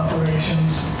results from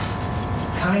operations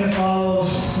kind of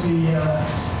follows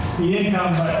the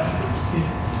income, but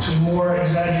to a more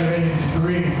exaggerated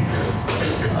degree.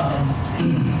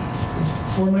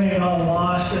 $4 million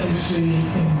loss that you see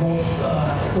in both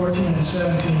 14 and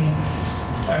 17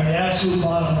 the absolute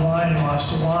bottom line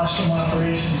loss, the loss from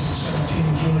operations in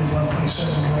 17 was really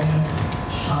 1.7 million.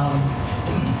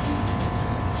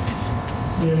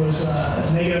 There was a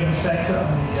negative effect on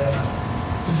the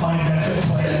defined benefit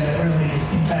plan that really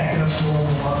impacted us below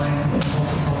the line in both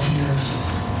of those years.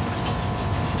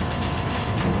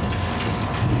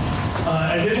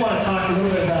 I did want to talk a little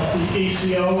bit about the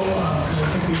ACO, because I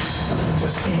think these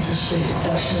just anticipate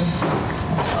questions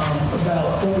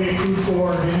about what we accrued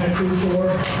for or didn't accrue for.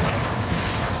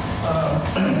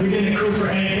 We didn't accrue for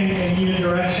anything in either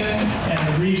direction,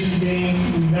 and the reason being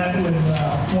we met with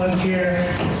One Care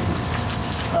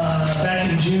back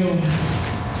in June,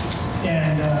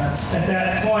 and at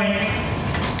that point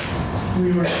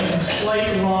we were in a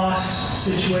slight loss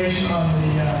situation on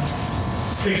the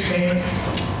fixed payment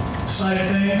side of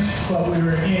things, but we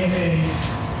were in a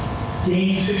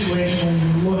gain situation when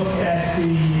you look at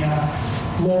the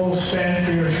global spend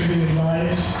for your attributed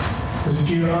lives. Because if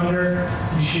you're under,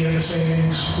 you share the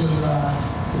savings with the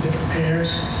different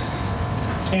payers.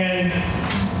 And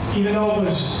even though it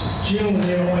was June,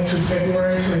 they were only through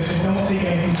February, so they said, don't take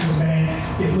anything to the bank.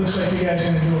 It looks like you guys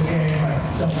are going to do okay,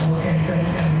 but don't look anything.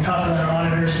 And we talked to our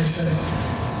auditors, they said,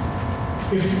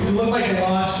 if it looked like a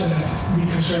loss, then be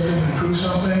conservative and accrue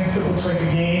something. If it looks like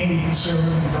a gain, be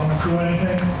conservative and don't accrue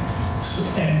anything.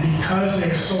 And because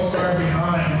they're so far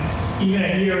behind, even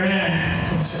at year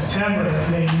end in September,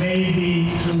 they may be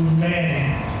through May.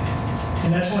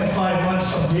 And that's only 5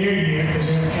 months of their year because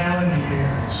they're a calendar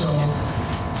year. So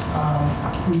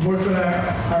we worked with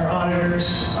our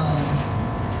auditors,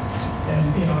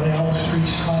 and they always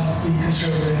preach be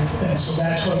conservative. And so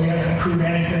that's why we haven't accrued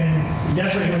anything. We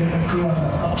definitely wouldn't accrue on the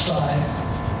upside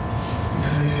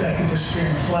because that could disappear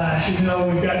in a flash. Even though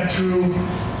we've gotten through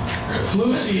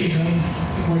flu season,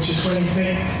 which is when you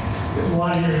think a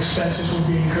lot of your expenses will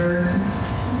be incurred,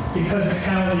 because it's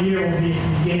calendar year, we'll be at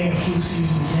the beginning of flu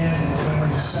season again in November,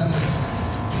 December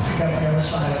to pick up the other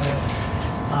side of it.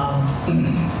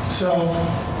 So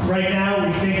right now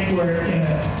we think we're in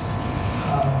a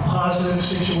positive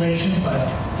situation, but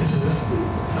is it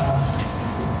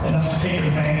enough to take to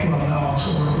the bank? Well, no,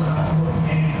 so we're not looking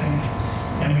at anything,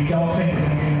 and we don't think we're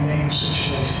going to get in a negative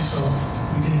situation, so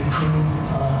we didn't accrue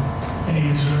any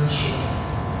reserves for it.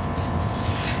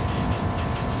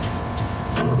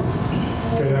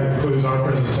 Okay, that concludes our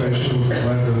presentation. We'd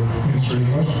like to answer any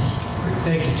questions.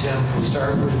 Thank you, Tim. We'll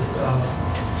start with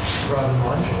Robin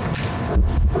Lunch.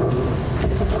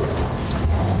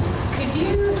 Could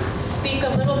you speak a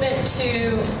little bit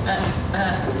to,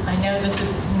 I know this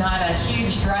is not a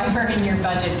huge driver in your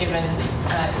budget given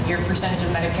your percentage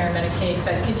of Medicare and Medicaid,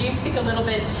 but could you speak a little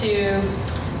bit to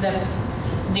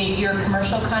your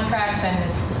commercial contracts and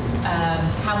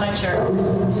how much are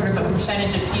sort of a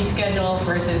percentage of fee schedule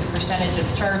versus percentage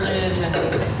of charges, and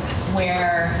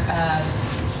where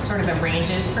sort of the range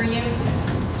is for you,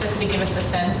 just to give us a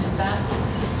sense of that?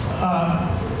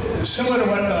 Similar to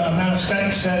what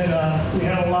Maniscalco said, we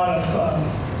have a lot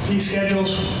of fee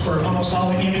schedules for almost all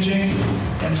the imaging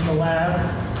and for the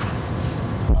lab.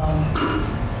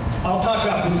 I'll talk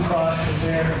about Blue Cross because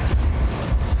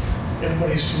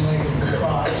everybody's familiar with Blue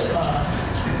Cross.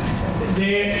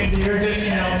 Their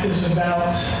discount is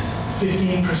about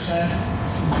 15%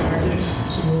 from charges,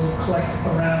 so we'll collect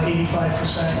around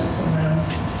 85% from them.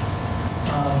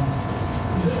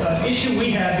 The issue we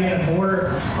have being a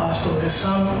border hospital is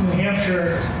some New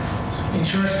Hampshire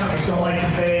insurance companies don't like to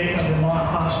pay a Vermont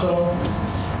hospital,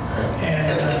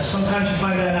 and sometimes you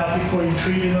find that out before you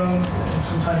treated them, and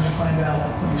sometimes you find out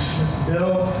when you submit the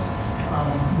bill.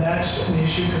 That's an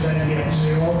issue because then you get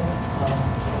zero.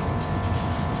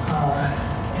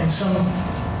 And some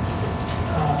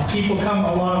people come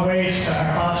a long ways to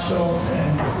our hospital,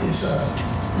 and it's a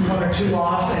 1 or 2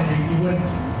 off, and you wouldn't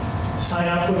sign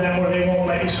up with them, or they won't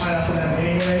let you sign up with them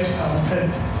anyways. We've had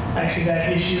actually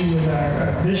that issue with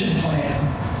our vision plan.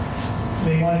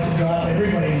 They wanted to drop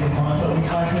everybody in Vermont, but we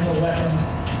talked to them to let them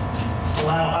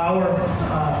allow our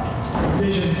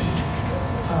vision,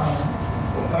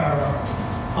 our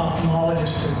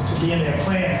ophthalmologists to be in their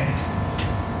plan.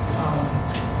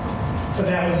 But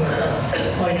that was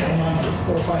a fight going on for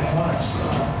 4 or 5 months.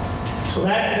 So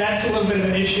that's a little bit of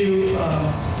an issue,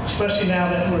 especially now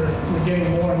that we're getting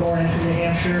more and more into New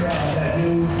Hampshire. That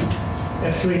new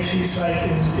FQHC site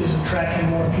is attracting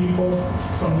more people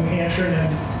from New Hampshire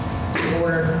than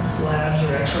order labs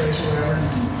or x-rays or whatever.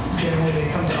 Generally, they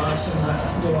come to us and not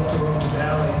go up the road to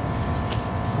Valley.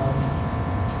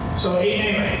 So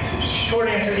anyway, short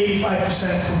answer,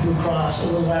 85% from Blue Cross, a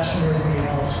little less from everybody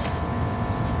else.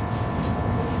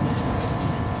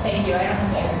 Thank you. I don't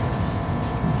have any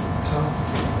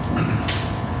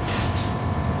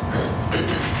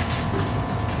questions.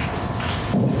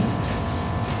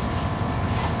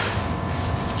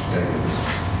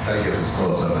 try to get this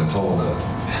close. I've been told that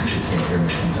you can't hear me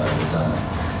from time to time.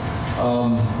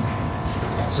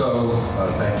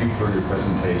 Thank you for your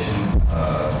presentation.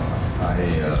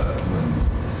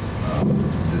 When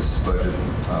this budget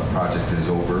project is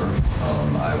over,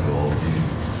 I will be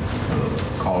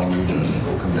calling you to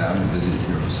come down and visit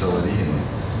your facility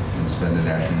and spend an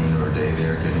afternoon or a day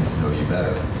there getting to know you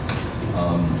better.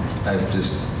 I have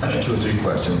just 2 or 3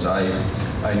 questions.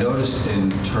 I noticed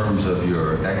in terms of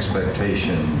your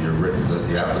expectation,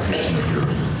 the application of your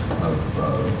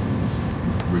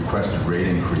requested rate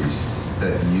increase,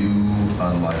 that you,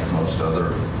 unlike most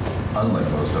other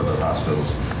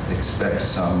hospitals, expect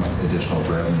some additional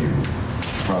revenue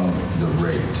from the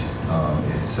rate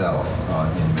itself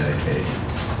in Medicaid.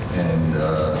 And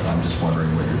I'm just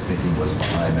wondering what your thinking was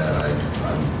behind that.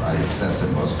 I sense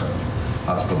that most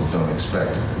hospitals don't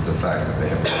expect the fact that they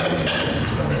have a rate increase is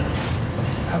going to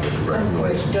have a direct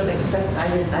relationship. Don't expect,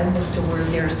 I missed a word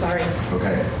there, sorry.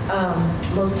 Okay.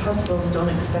 Most hospitals don't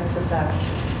expect the fact.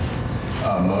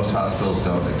 Most hospitals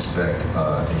don't expect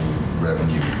a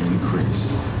revenue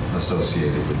increase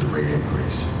associated with the rate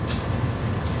increase.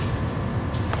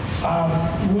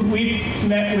 We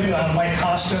met with Mike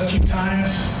Costa a few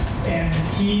times, and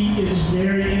he is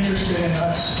very interested in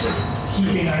us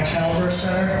keeping our childbirth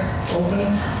center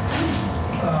open.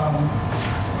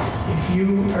 If you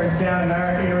are down in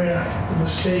our area of the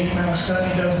state, Mount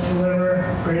Scotty doesn't deliver,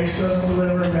 Grace doesn't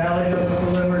deliver, Valley doesn't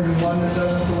deliver, New London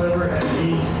doesn't deliver, and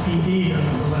APD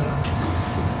doesn't deliver.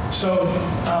 So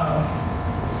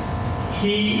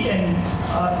he and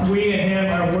we and him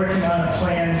are working on a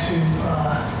plan to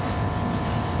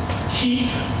keep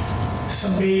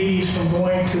some babies from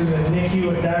going to the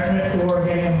NICU at Dartmouth or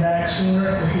getting them back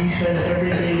sooner, because he says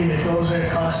every baby that goes there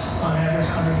costs on average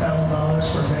 $100,000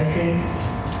 for Medicaid.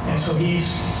 And so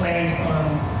he's planning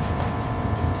on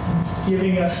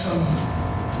giving us some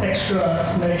extra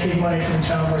Medicaid money from the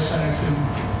childbirth center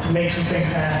to make some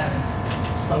things happen.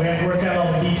 We haven't worked out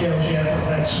all the details yet, but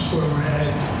that's where we're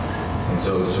headed. And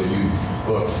so you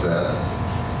booked that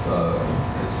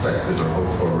expected or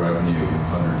hoped for revenue of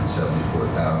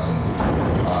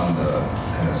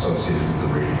 $174,000 and associated with the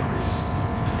rate increase.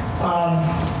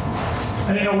 I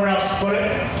didn't know where else to put it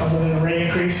other than a rate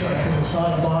increase, because it's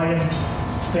not a volume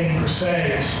thing per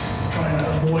se. It's trying to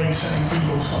avoid sending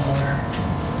people somewhere.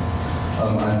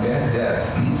 On bad debt,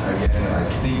 again, I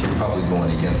think you're probably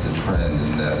going against the trend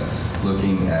in that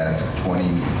looking at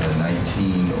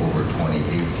 2019 over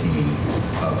 2018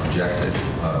 projected,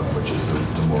 which is the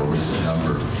more recent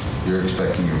number, you're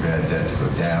expecting your bad debt to go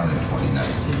down in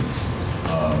 2019.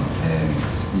 And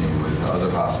with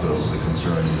other hospitals, the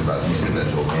concern is about the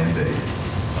individual mandate.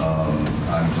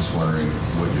 I'm just wondering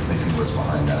what your thinking was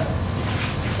behind that.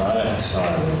 I saw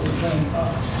it a little bit.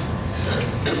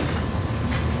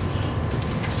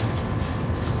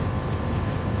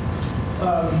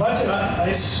 The budget,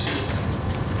 I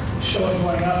show it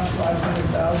going up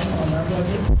 500,000 on our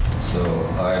budget. So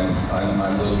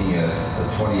I'm looking at the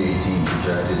 2018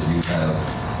 projected. You have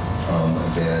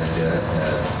bad debt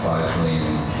at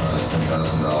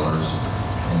 $5,010,000,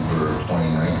 and for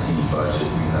 2019 budget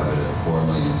we have it at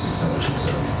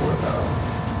 $4,674,000.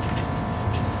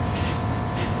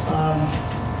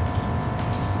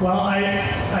 Well,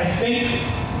 I think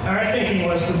our thinking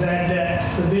was the bad debt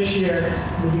for this year.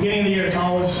 The beginning of the year, it's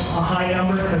always a high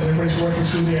number because everybody's working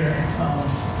through their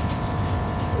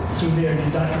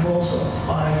deductibles of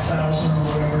 $5,000 or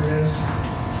whatever it is.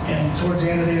 And towards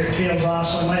the end of the year, it tails off.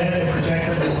 So I might have to project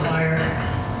it a little higher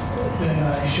than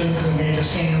I should, because we may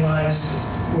just annualize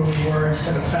where we were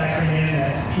instead of factoring in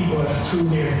that people are through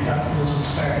their deductibles and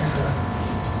starting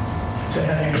to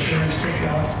have insurance pick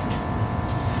up.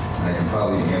 I can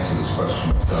probably answer this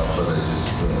question myself, but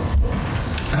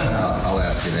I'll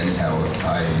ask it anyhow.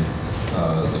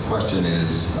 The question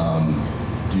is,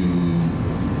 do you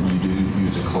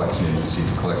use a collection agency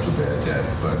to collect your bad debt?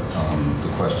 But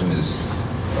the question is,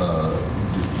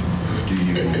 do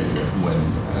you, when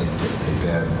a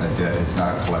debt is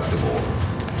not collectible,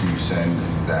 do you send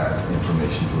that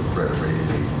information to a credit rating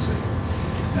agency?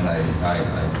 And I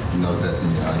note that,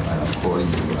 I'm quoting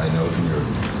you, I note in your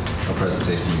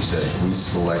presentation you said, we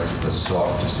select the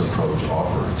softest approach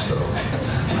offered, so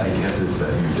I guess it's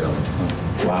that you don't.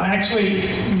 Well, actually,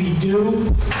 we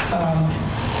do.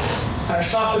 Our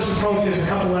softest approach is a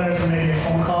couple letters and maybe a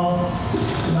phone call,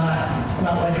 not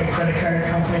like a credit card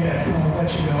company that won't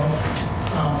let you go.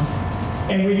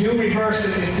 And we do reverse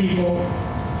it if people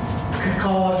could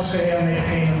call us and say, I'll make a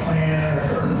payment plan, or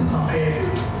I'll pay it,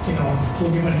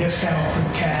 we'll give them a discount for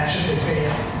the cash if they pay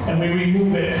it. And we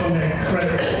remove it from their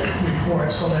credit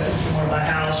report so that if you want to buy a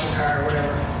house or car or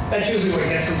whatever, that's usually what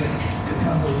gets them to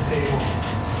come to the table.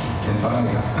 And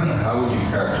finally, how would you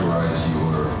characterize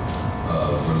your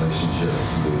relationship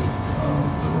with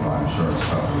the Vermont insurance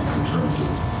companies in terms of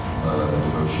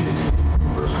negotiating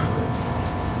reimbursement rate?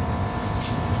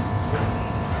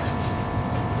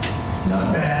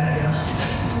 Not bad, I guess.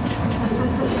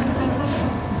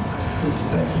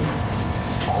 Thank you.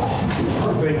 I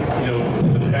think,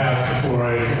 in the past, before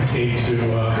I came to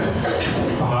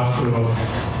the hospital,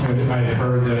 I had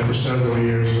heard that for several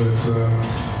years that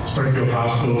Springfield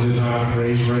Hospital did not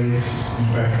raise rates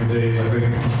back in the days, I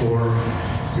think, before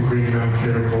the Green Mountain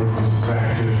Care Board was as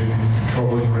active in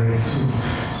controlling rates. And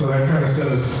so that kind of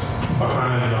set us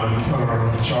behind on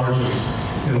our charges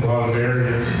in a lot of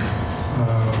areas. I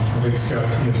think Scott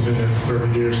has been there for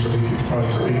 30 years, so he could probably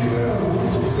speak to that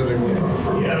specifically.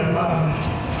 Yeah,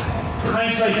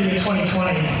 hindsight being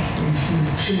 2020, we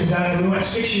should have done it. We went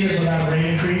 6 years without a rate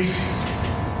increase.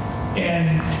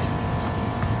 And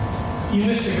you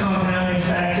missed the compounding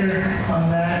factor on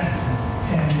that.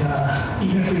 And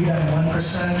even if we'd done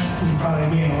 1%, we'd probably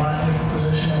be in a lot different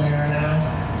position than we are now.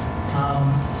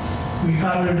 We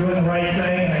thought we were doing the right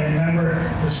thing, and I remember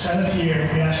the 7th year,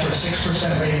 we asked for a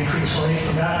 6% rate increase. Well, they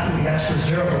forgot we asked for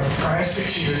 0 the prior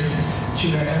 6 years and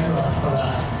chewed our heads off. But,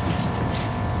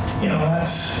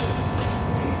 that's,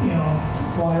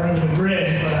 water under the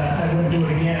bridge, but I wouldn't do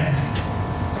it again.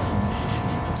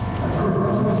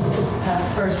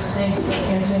 First, thanks for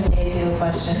answering the ACO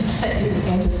question that you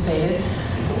anticipated.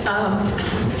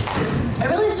 I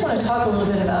really just want to talk a little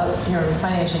bit about your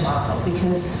financial model,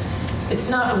 because it's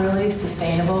not really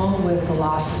sustainable with the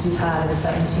losses you've had in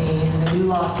 17, the new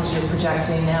losses you're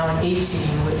projecting now in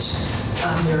 18, which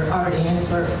you're already in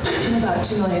for about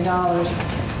 $2 million.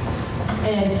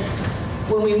 And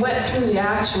when we went through the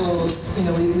actuals,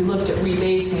 we looked at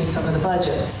rebasing some of the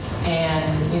budgets,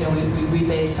 and we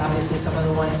rebased obviously some of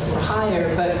the ones that were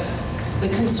higher, but the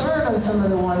concern on some of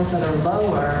the ones that are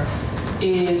lower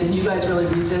is, and you guys really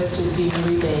resisted being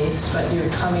rebased, but you're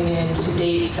coming in to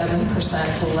date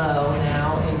 7% below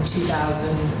now in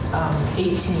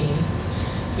 2018.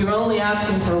 You're only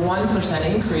asking for a 1%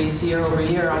 increase year over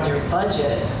year on your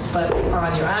budget, but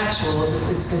on your actuals,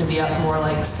 it's going to be up more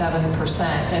like 7%.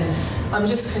 And I'm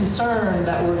just concerned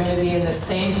that we're going to be in the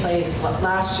same place.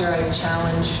 Last year, I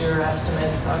challenged your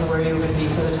estimates on where you were going to be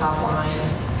for the top line,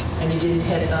 and you didn't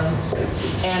hit them.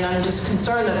 And I'm just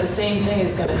concerned that the same thing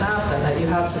is going to happen, that you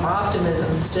have some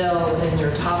optimism still in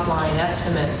your top line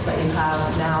estimates that you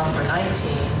have now for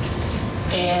 19.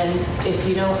 And if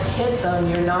you don't hit them,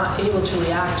 you're not able to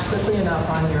react quickly enough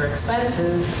on your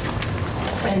expenses,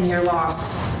 and your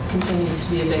loss continues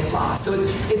to be a big loss. So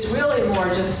it's really more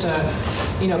just a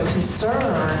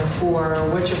concern for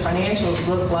what your financials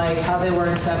look like, how they were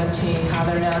in 17, how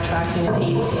they're now tracking in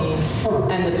 18,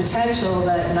 and the potential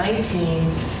that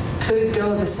 19 could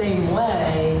go the same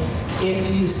way if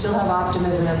you still have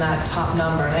optimism in that top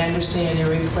number. And I understand you're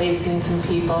replacing some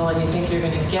people and you think you're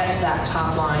going to get that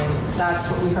top line. That's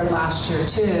what we heard last year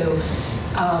too.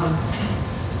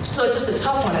 So it's just a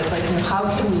tough one. It's like, how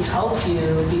can we help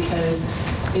you? Because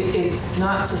it's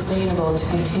not sustainable to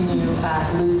continue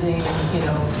at losing,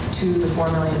 $2 to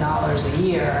 $4 million a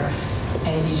year,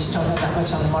 and you just don't have that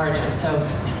much on the margin. So,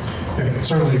 I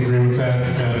certainly agree with that.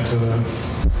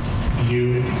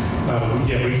 We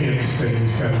can't sustain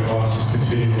these kind of losses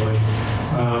continually.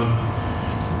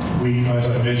 As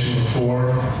I mentioned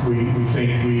before, we think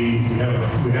we have a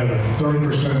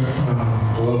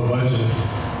 30% below budget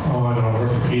on our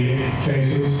orthopedic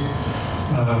cases.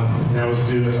 That was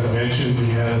due, as I mentioned, we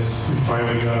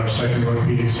finally got our second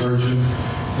orthopedic surgeon.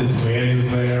 The demand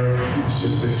is there. It's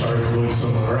just they started going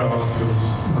somewhere else,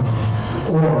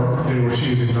 or they were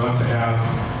choosing not to have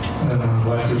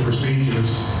elective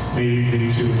procedures, maybe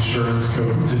due to insurance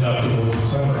code deductibles,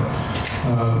 etc.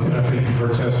 And I think you've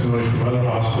heard testimony from other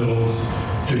hospitals,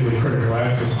 particularly critical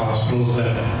access hospitals,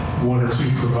 that one or two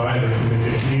providers can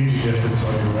make a huge difference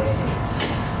on your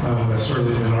revenue. That's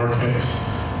certainly been our case.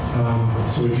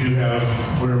 So we do have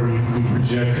where we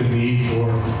project the need for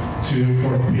 2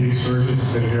 orthopedic surgeons.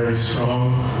 It's a very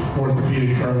strong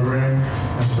orthopedic program.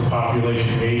 As the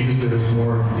population ages, there's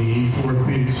more need for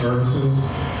orthopedic services.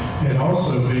 And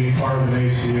also being part of an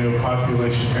ACO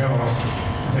population health, I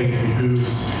think it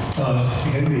behooves us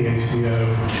in the ACO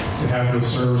to have those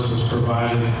services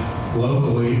provided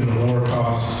locally in a lower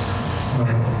cost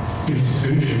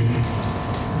institution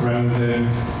rather than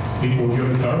people will go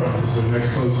to Dartmouth as the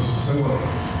next closest facility,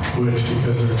 which,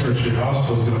 because they're tertiary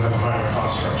hospitals, is going to have a higher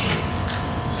cost structure.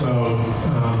 So,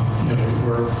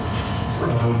 we're, I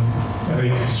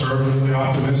think, conservatively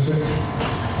optimistic.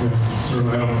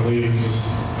 certainly I don't believe in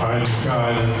just pie in the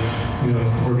sky that,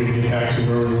 we're going to get back to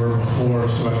where we were before.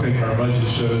 So I think our budget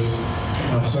shows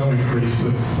some increase,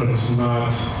 but it's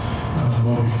not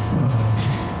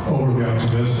overly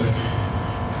optimistic.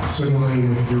 Similarly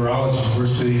with urology, we're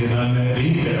seeing an unmet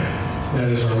need there. That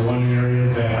is our one area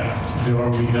that we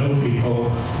know people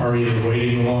are either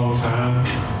waiting a long time,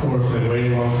 or if they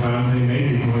wait a long time, they may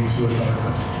be going to a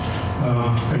doctor.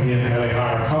 Again, at a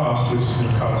higher cost, which is going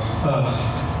to cost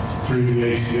us through the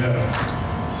ACO.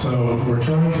 So we're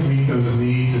trying to meet those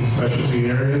needs in specialty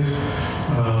areas.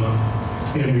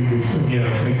 And again,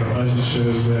 I think our budget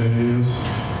shows that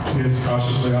it is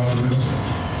cautiously optimistic.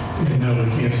 And no, we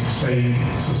can't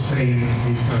sustain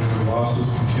these kinds of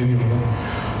losses continually.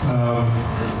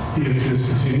 If this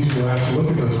continues, we'll have to look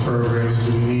at those programs.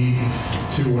 Do we need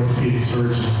 2 orthopedic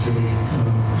surgeons? Can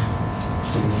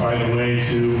we find a way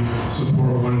to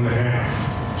support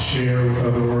 1.5, share with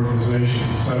other organizations,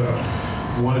 etc.?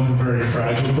 One very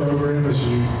fragile program, as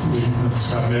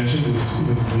Scott mentioned,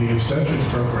 is the obstetrics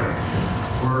program.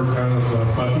 We're kind of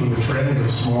bucking the trend of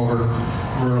smaller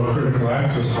rural critical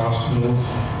access hospitals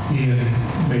in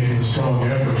making a strong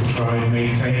effort to try and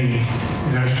maintain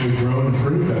and actually grow and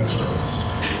improve that service.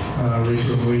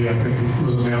 Recently, I think it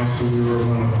was announced that we were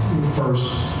one of the first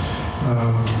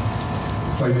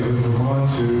places in Vermont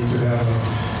to have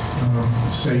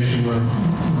a station where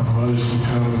mothers can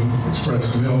come and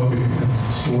express milk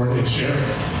and store it and share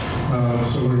it.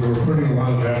 So we're putting a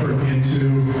lot of effort into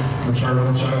maternal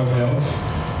and child health.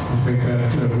 I think that,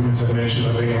 as I mentioned, I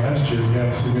think last year we had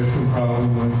a significant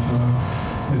problem with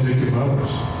addicted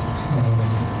mothers.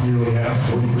 Nearly half,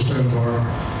 40% of our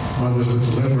mothers that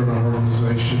deliver in our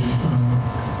organization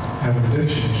have an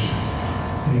addiction issue.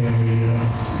 And we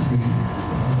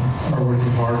are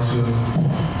working hard to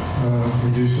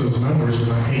reduce those numbers.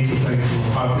 And I hate to think from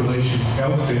a population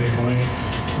health standpoint,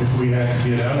 if we had to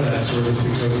get out of that service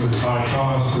because of its high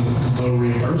cost and low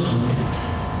reimbursement,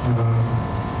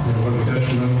 what a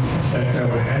detrimental effect that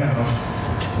would have,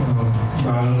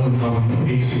 not only on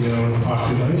the ACO and the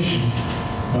population,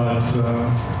 but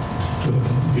the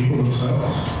people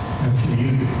themselves and the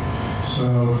community. So,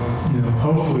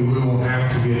 hopefully we won't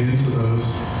have to get into those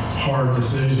hard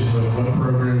decisions of what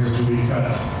programs do we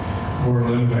cut or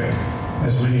eliminate,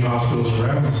 as many hospitals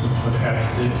around us have had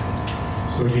to do.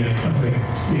 So again, I think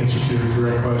the answer to your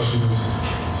direct question is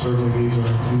certainly these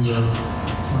are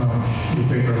we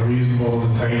think are reasonable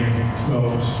and attainable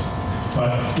goals.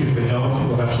 But if they don't,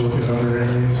 we'll have to look at other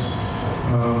areas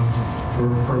for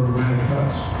programmatic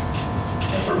cuts.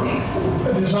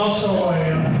 There's also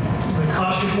the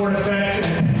cost report effect,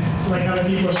 and like other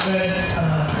people have said,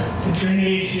 if you're in the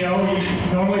ACO,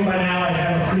 normally by now I'd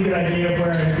have a pretty good idea of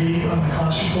where I'd be on the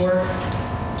cost report.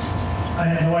 I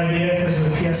had no idea because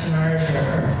the PSNRs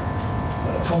are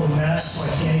a total mess, so I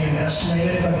can't even estimate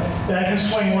it, but that can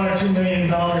swing $1 or $2 million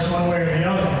one way or the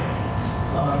other.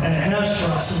 And it has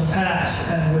for us in the past.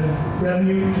 And with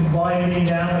revenue and volume being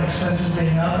down and expenses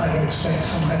being up, I would expect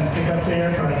some kind of pickup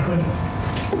there, but I couldn't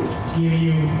give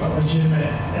you a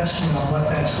legitimate estimate on what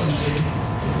that's going to be.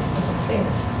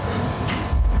 Thanks.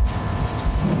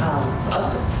 So I'll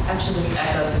actually just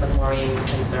echo some of Maureen's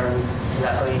concerns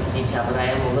without going into detail, but I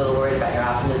am a little worried about your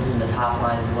optimism in the top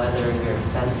line and whether your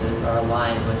expenses are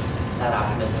aligned with that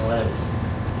optimism, whether it's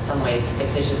in some ways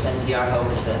fictitious NPR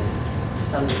hopes and to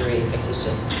some degree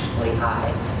fictitiously high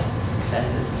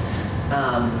expenses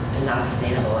and not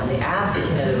sustainable. And the ask,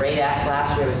 the rate ask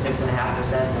last year was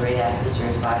 6.5%, the rate ask this year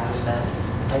is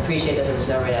 5%. I appreciate that there was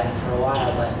no rate ask for a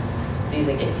while, but these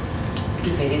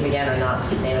again are not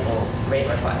sustainable rate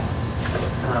requests.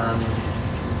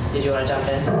 Did you want to jump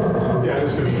in? Yeah, I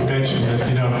was going to mention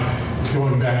that,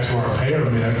 going back to our payer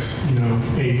mix, a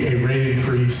rate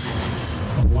increase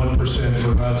of 1%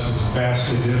 for us is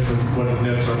vastly different what it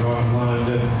nets our bottom line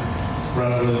than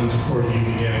Rutland or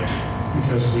UVM,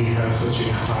 because we have such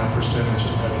a high percentage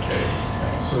of Medicaid.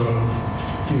 So,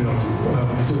 I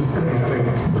think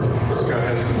Scott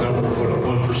has the number of what a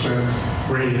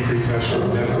 1% rate increase actually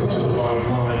nets us to the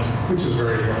bottom line, which is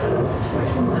very low.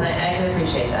 And I do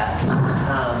appreciate that.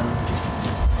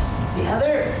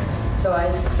 So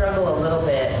I struggle a little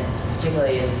bit,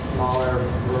 particularly in smaller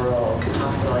rural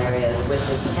hospital areas, with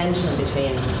this tension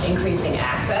between increasing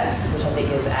access, which I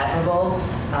think is admirable,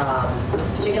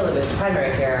 particularly with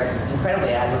primary care,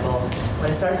 incredibly admirable. When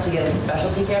it starts to get into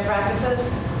specialty care practices,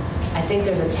 I think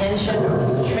there's a tension,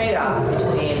 there's a trade-off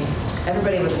between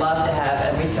everybody would love to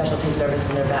have every specialty service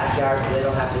in their backyard so they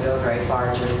don't have to go very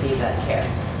far to receive that care.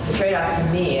 The trade-off to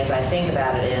me, as I think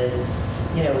about it, is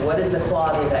what is the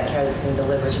quality of that care that's being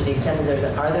delivered to the extent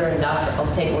that are there enough,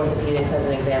 let's take orthopedics as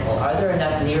an example, are there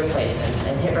enough knee replacements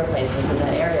and hip replacements in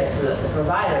that area so that the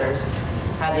providers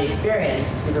have the experience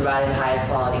to be providing the highest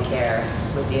quality care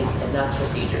with enough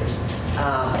procedures?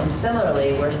 And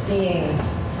similarly, we're seeing,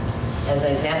 as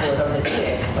an example with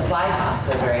orthopedics, supply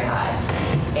costs are very high.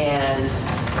 And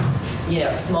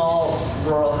small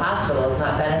rural hospitals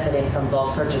not benefiting from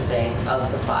bulk purchasing of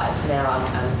supplies. Now,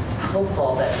 I'm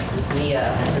hopeful that this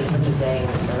NIA purchasing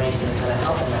arrangement is going to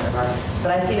help in that regard.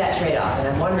 But I see that trade-off, and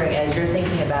I'm wondering, as you're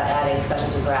thinking about adding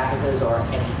specialty practices or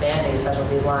expanding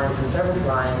specialty lines and service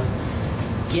lines,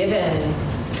 given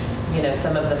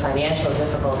some of the financial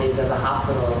difficulties as a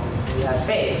hospital you have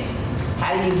faced,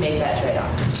 how do you make that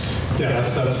trade-off? Yeah,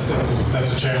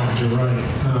 that's a challenge. You're right.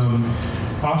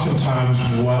 Oftentimes,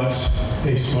 what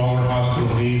a smaller hospital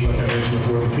needs, like I mentioned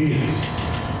with orthopedics,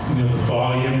 the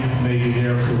volume may be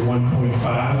there for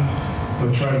 1.5,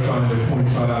 but try to find a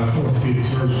 0.5 orthopedic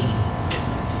surgeon.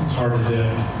 It's hard to do.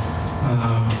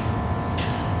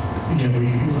 We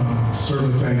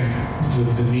certainly think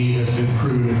that the need has been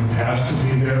proven in the past to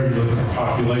be there. You look at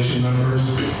population numbers,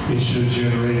 it should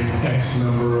generate X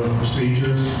number of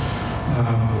procedures.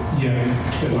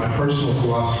 My personal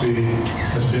philosophy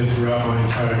has been throughout my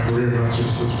entire career, not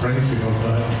just with Springfield,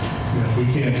 but if we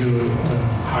can't do a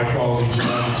high-quality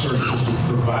job and services we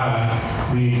provide,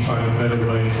 we need to find a better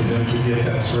way for them to get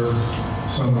that service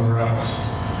somewhere else,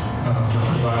 not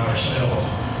provide ourselves.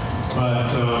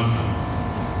 But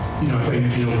I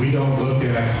think we don't look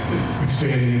at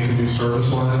expanding into new service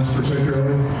lines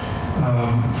particularly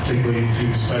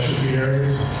into specialty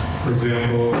areas. For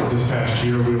example, this past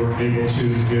year we were able to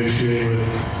negotiate with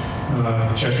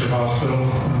Cheshire Hospital,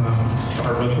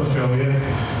 Dartmouth affiliate.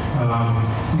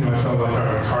 I felt like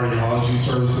our cardiology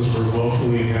services were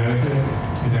woefully inadequate.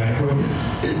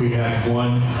 We had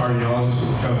one cardiologist that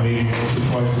would come maybe once or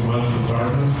twice a month from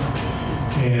Dartmouth,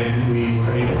 and we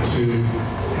were able to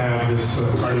have this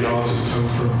cardiologist come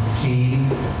from Keene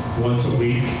once a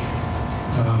week.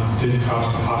 Didn't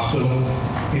cost the hospital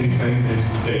anything.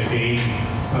 They paid.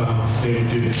 They would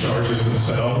do the charges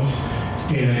themselves.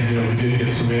 And we did get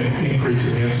some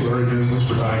increase in ancillary business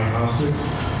for diagnostics.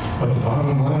 But the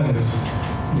bottom line is,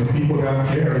 people got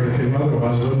care that they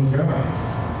otherwise wouldn't have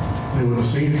got. They would have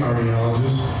seen a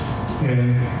cardiologist,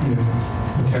 and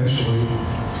potentially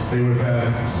they would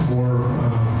have had more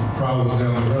problems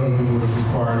down the road that would have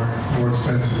required more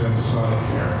expensive episodic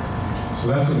care. So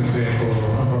that's an example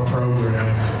of a program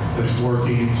that's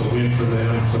working. It's a win for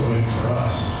them, it's a win for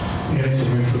us, and it's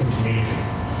a win for the community.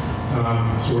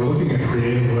 So we're looking at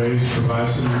creative ways to provide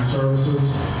some of these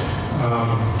services.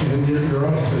 And you're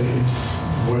right, it's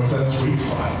what's that sweet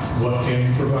spot? What can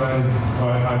we provide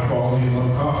high quality and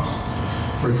low cost?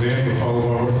 For example, if all of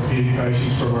our orthopedic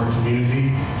patients from our community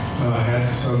had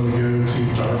to suddenly go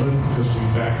to Dartmouth because we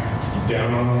backed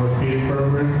down on our orthopedic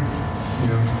program,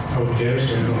 I would dare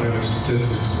say I don't have the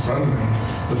statistics in front of me,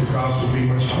 but the cost would be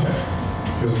much higher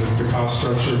because the cost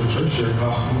structure of the tertiary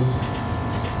hospitals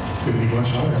could be much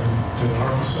higher than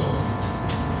our facility.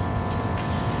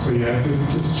 So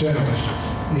it's a challenge.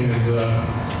 And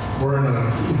we're in a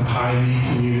high-need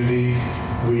community.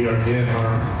 We, again,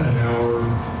 are an hour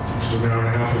to an hour and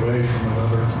a half away from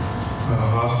another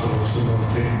hospital with similar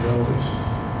capabilities.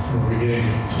 And we're beginning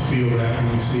to feel that, and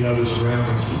we see others around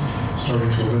us starting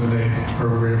to eliminate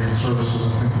programs and services.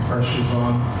 I think the pressure is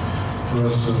on for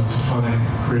us to find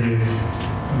creative,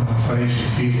 financially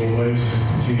feasible ways to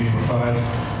continue to provide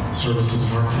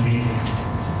services in our community.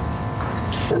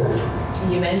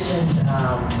 You mentioned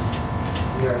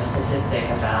your statistic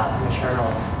about maternal,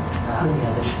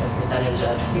 the percentage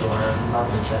of your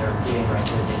mothers that are giving birth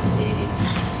to addicted babies,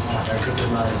 or addicted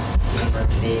mothers giving birth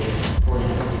to babies is 40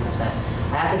 to 50%.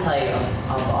 I have to tell you,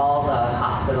 of all the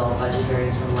hospital budget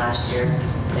hearings from last year,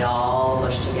 they all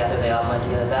mushed together, they all went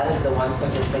together. That is the one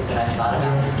statistic that I thought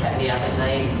about that's kept me up at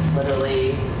night,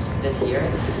 literally this year,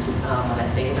 when I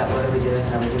think about what are we doing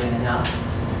and are we doing enough.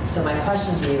 So my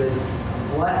question to you is,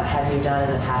 what have you done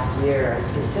in the past year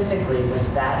specifically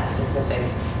with that specific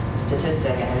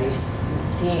statistic, and are you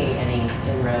seeing any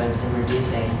inroads in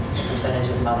reducing the percentage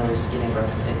of mothers giving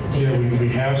birth to addicted babies? Yeah, we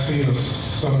have seen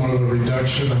somewhat of a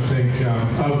reduction, I think,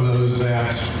 of those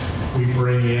that we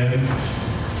bring in.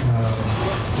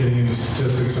 Getting into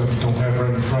statistics I don't have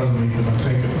right in front of me, but I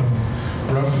think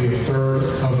roughly a third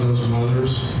of those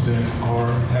mothers that are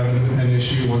having an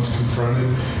issue once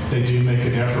confronted, they do make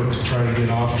an effort to try to get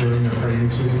off during their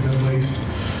pregnancy at least.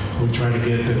 We try to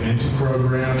get them into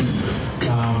programs.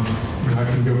 I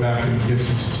can go back and get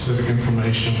some specific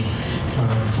information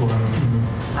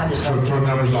I'm just for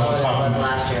numbers off lower the than it was top.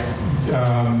 last year. It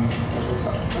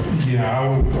was, Yeah, I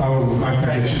can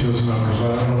get you those numbers. I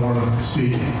don't want to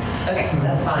speak. okay,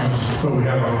 that's fine. But we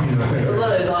have, I think.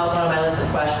 Well, it was on one of my list of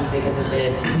questions because it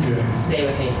did Yeah. stay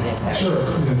with me for the entire. Sure,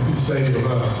 it stays with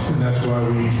us, and that's why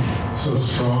we so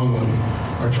strongly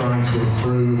are trying to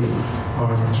improve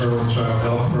our maternal child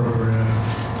health program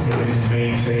and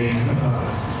maintain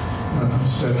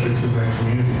obstetrics in that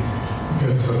community.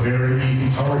 Because it's a very easy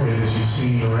target, as you've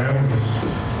seen around us,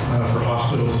 for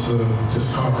hospitals to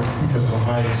just target because of the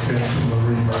high expense and the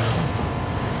reimbursement.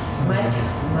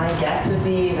 My guess would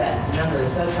be that number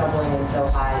is so troubling and so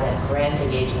high that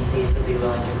granting agencies would be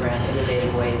willing to grant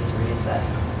innovative ways to reduce that.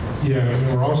 Yeah,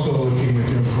 and we're also looking at,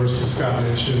 of course, as Scott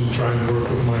mentioned, trying to work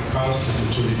with Mike Costa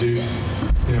to reduce, I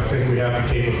think we have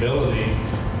the capability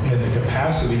and the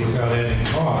capacity without adding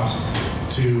cost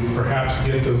to perhaps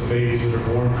get those babies that are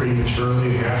born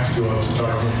prematurely and have to go up to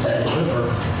Dartmouth to deliver.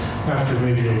 After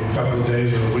maybe a couple of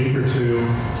days or a week or two,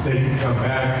 they can come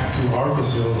back to our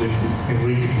facility and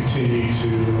we can continue to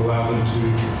allow them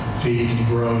to feed and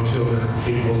grow until they're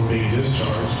capable of being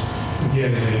discharged.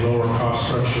 Again, in a lower cost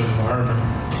structure environment,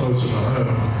 closer to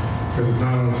home, because it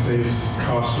not only saves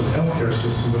cost for the healthcare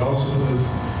system, but also those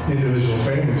individual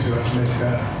families who have to make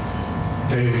that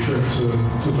daily trip to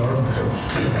Dartmouth,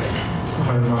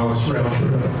 100 miles round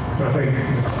trip. And I think,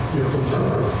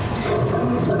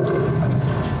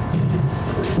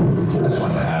 I just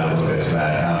wanted to add a little bit to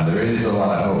that. There is a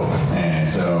lot of hope, and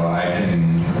so I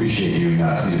can appreciate you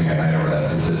not sleeping at night over that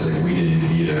statistic. We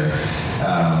didn't either.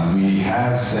 We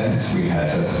have since we had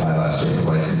testified last year, the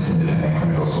licensed independent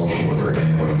clinical social worker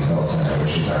in Women's Health Center,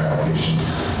 which is our outpatient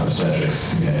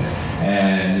obstetrics unit.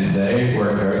 And they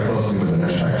work very closely with the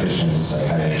nurse practitioners and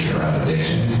psychiatrists around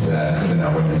addiction within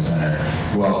our Women's Center,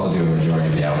 who also do a majority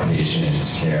of the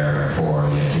outpatient care for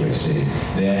the FQHC.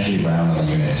 They actually round on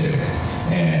the unit too.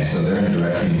 And so they're in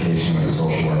direct communication with the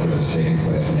social worker that's taking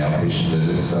place in the outpatient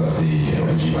visits of the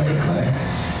OBGYN clinic.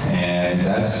 And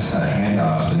that's a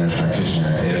handoff to the nurse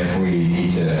practitioner if we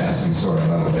need to have some sort of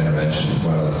level of intervention, as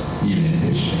well as even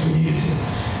inpatient if we needed to.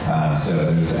 So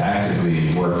there's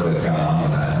actively work that's gone on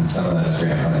with that, and some of that is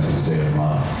grant funded to the state of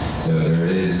Vermont. So there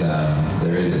is a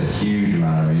huge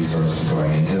amount of resources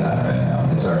going into that right now.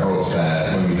 It's our hopes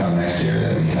that when we come next year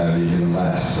that we have even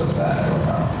less of that going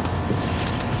on.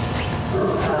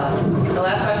 The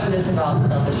last question is involved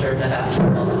self-insured. I've asked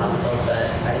for all the hospitals, but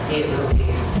I see it was a big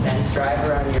expense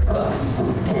driver on your books.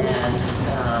 And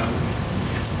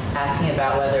asking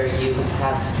about whether you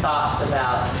have thoughts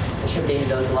about attributing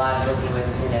those lives, working with,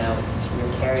 your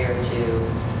carrier to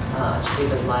attribute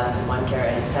those lives to one carrier.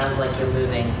 And it sounds like you're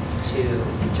moving to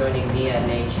joining VIA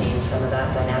may change some of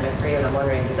that dynamic for you. And I'm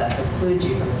wondering, does that preclude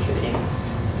you from attributing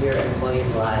your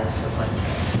employees' lives to one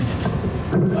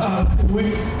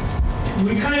carrier?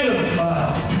 We kind of,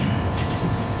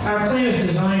 our plan is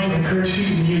designed to encourage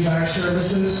people to use our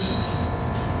services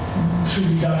through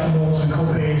deductibles and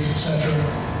co-pays, et cetera.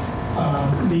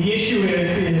 The issue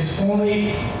is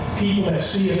only people that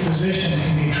see a physician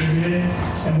can be attributed,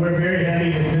 and we're very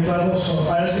heavy with mid-levels, so if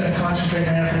I was going to concentrate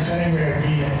my efforts anywhere, it'd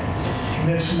be to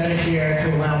convince Medicare to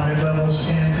allow mid-levels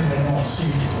in, because they won't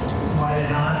see why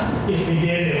they're not. If they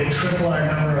did, it would triple our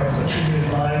number of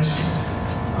attributed lives.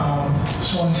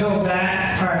 So until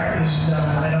that part is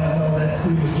done, I don't know that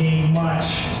we would gain much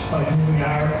by moving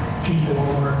our people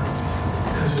over,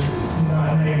 because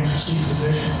not many of them see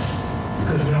physicians,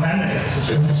 because we don't have many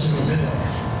physicians, mostly with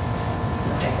mid-levels.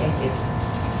 Okay, thank you.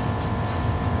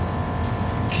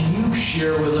 Can you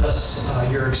share with us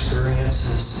your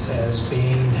experiences as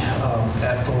being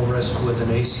at full risk with an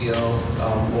ACO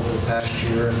over the past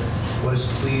year? What has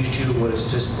pleased you? What has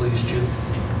displeased you?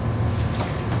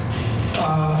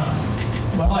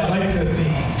 Well, I like the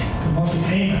monthly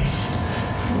payments.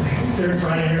 Third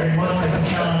Friday of every month, I can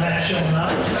count on that showing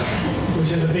up,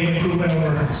 which is a big improvement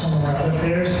over some of our other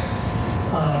payers.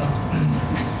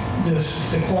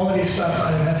 The quality stuff,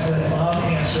 I have to let Bob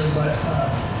answer, but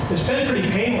it's been pretty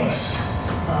painless.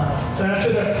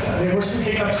 There were some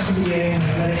hiccups at the beginning.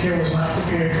 Medicare was not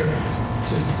prepared to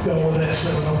go with it, so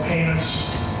there were no payments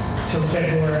until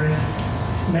February.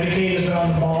 Medicaid has been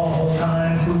on the ball the whole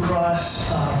time. Blue Cross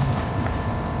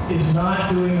is not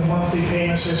doing the monthly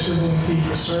payments. They're still doing fee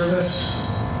for service.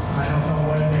 I don't know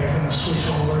when they're going to switch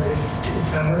over,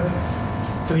 if ever.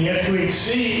 For the FQHC,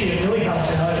 it really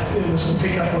helped out. It was a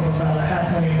pickup of about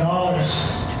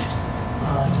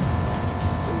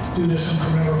 $500,000 due to some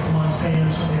Remember per month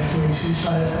payments on the FQHC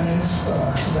side of things.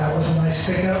 So that was a nice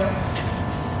pickup.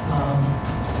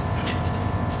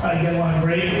 I get along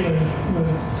great with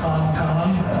Tom.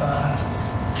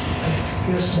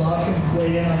 guess Bob can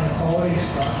weigh in on the quality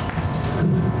stuff.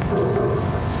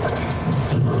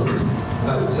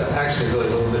 It's actually really a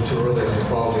little bit too early on the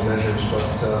quality measures, but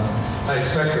I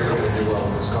expect that we're going to do well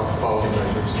with this quality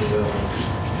measures.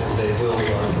 And they will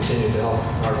continue to help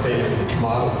our payment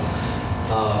model.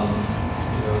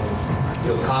 I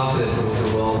feel confident that we'll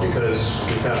do well because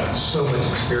we've had so much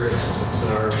experience with this,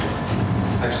 and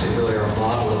actually really our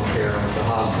model of care, the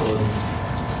hospital and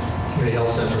community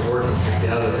health center working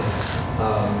together,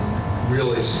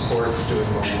 really supports doing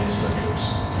well with these measures.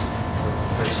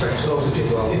 I expect So to do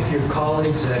well. if your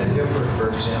colleagues at Gifford, for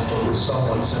example, who is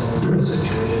somewhat similarly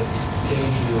situated, came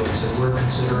to you and said, we're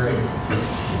considering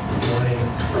joining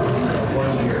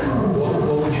 1 year,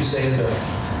 what would you say to them?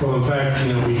 Well, in fact,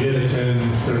 we did attend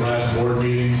their last board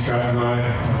meeting, Scott and I,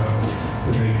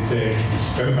 and they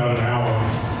spent about an hour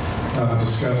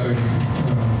discussing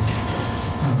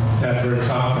that very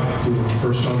topic. We were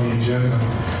first on the agenda.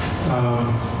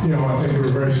 I think we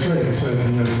were very straight. We said,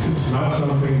 it's not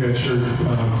something that you're,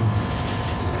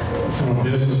 from a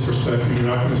business perspective, you're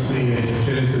not going to see a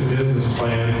definitive business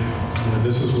plan.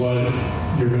 This is what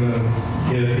you're going to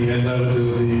get at the end of it. This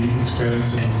is the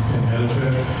expense and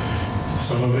benefit.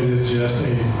 Some of it is just a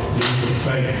leap of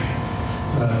faith.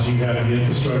 Do you have the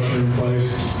infrastructure in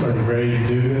place? Are you ready to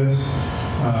do this?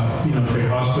 If a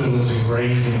hospital is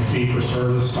ingrained in a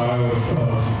fee-for-service style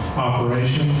of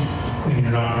operation and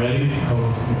you're not ready, I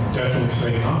would definitely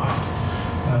say not.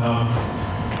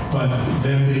 But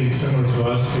them being similar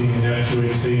to us, being an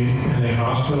FQHC in a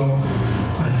hospital,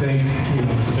 I think the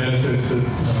benefits that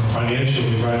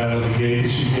financially right out of the gate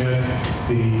that you get,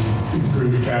 the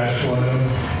improved cash flow,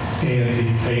 and the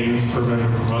payments per member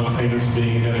per month payments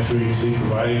being an FQHC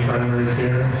providing primary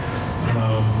care.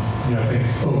 I think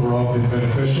it's overall been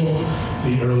beneficial.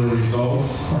 The early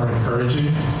results are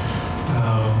encouraging.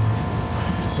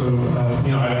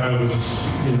 I was,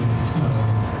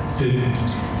 didn't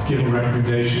give a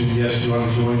recommendation, yes, you want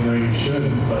to join, no, you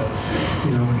shouldn't, but,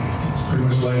 pretty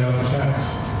much laid out the facts.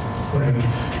 And,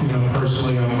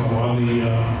 personally, I'm on the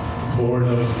board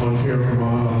of One Care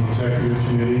Vermont on the executive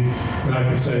committee, and I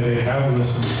can say they have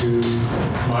listened to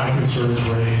my concerns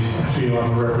raised. I feel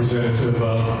I'm a representative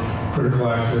of critical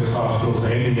access hospitals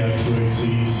and the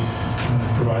FQHCs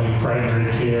providing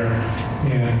primary care,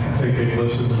 and I think they've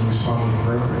listened and responded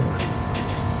appropriately.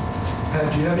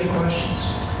 Pat, do you have any questions?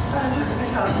 Just a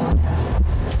couple.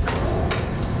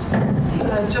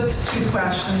 Just two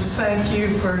questions. Thank you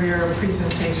for your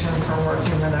presentation, for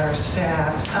working with our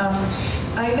staff.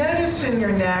 I noticed in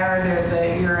your narrative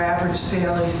that your average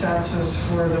daily census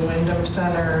for the Wyndham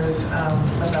Center is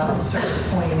about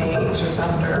 6.8, just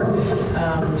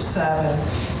under 7.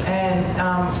 And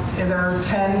there are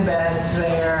 10 beds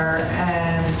there,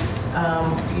 and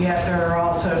yet there are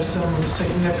also some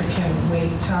significant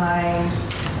wait times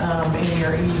in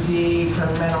your ED for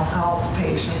mental health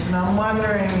patients. And I'm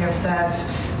wondering if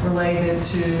that's related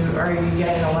to, are you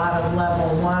getting a lot of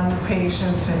level 1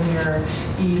 patients in your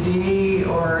ED,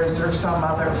 or is there some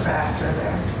other factor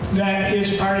there? That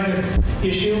is part of the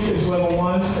issue, is level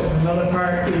 1s. And another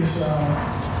part is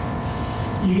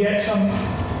you get some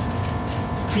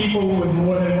people with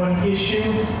more than one issue.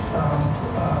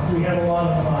 We have a lot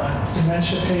of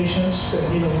dementia patients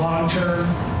that need a long-term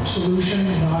solution,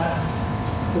 not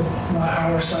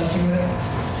our psych unit.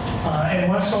 And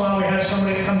once in a while we have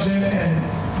somebody that comes in and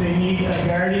they need a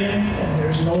guardian and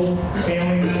there's no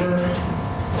family member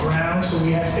around, so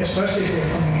we have to, especially if they're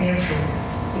from New Hampshire,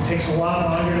 it takes a lot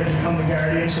longer to become the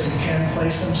guardian, so you can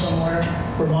place them somewhere.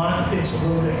 Vermont, it's a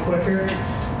little bit quicker.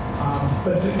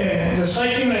 But the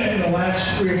psych unit in the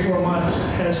last 3 or 4 months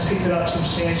has picked it up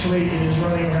substantially. It is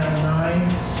running around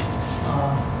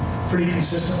 9 pretty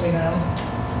consistently now.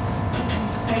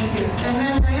 Thank you. And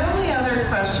then my only other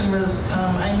question was,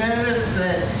 I noticed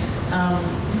that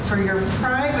for your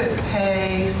private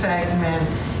pay segment,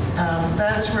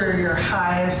 that's where your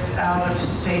highest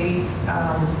out-of-state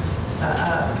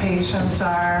patients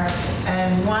are,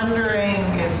 and wondering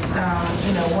is,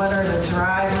 what are the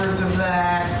drivers of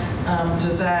that?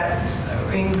 Does that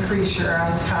increase your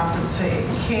uncompensated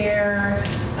care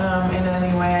in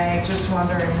any way? Just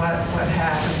wondering what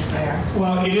happens there.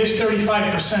 Well, it is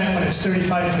 35%, but it's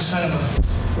 35% of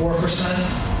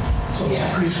 4%, so it's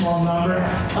a pretty small number.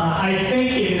 I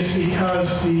think it is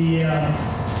because the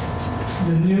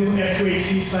new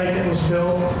FQHC site that was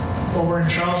built over in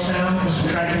Charlestown is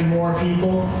attracting more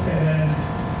people, and then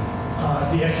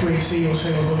the FQHC will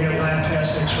say, well, we'll get lab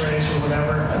tests, x-rays, or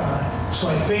whatever. So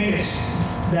I think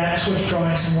that's what's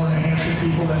drawing some more New Hampshire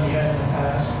people than we had in the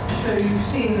past. So you've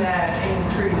seen that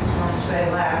increase from,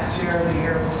 say, last year or the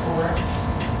year before?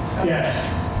 Okay. Yes.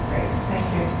 Great, thank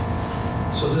you.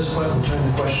 So at this point, we'll turn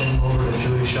the question over to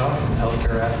Julie Shaw from the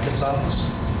Healthcare Advocates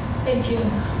Office. Thank you.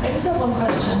 I just have one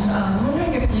question. I'm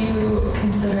wondering if you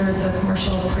consider the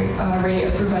commercial rate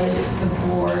approved by the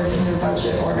board in your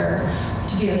budget order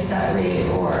to be a set rate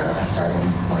or a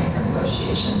starting point for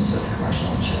negotiations with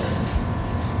commercial insurers?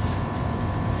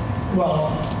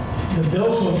 Well, the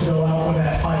bills would go out with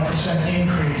that 5%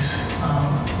 increase.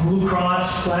 Blue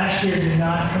Cross last year did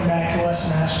not come back to us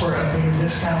and ask for a bigger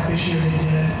discount. This year they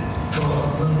did, for a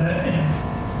little bit,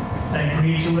 and I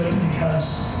agreed to it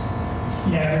because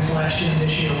the average last year and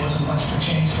this year wasn't much of a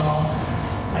change at all.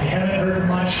 I haven't heard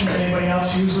much from anybody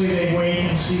else. Usually they wait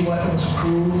and see what was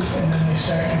approved and then they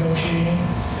start negotiating.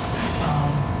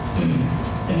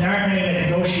 And there aren't many that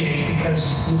negotiate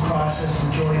because Blue Cross has the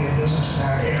majority of the business in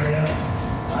our area.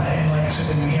 And like I said,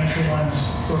 the New Hampshire ones,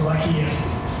 we're lucky if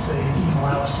they even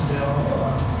allow us to bill.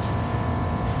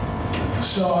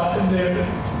 So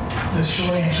the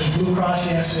short answer, Blue Cross,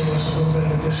 yes, there was a little bit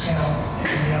of a discount,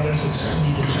 and the others it's to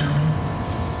be determined.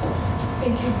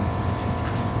 Thank you.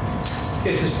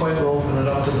 Okay, at this point, we'll open it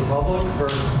up to the public for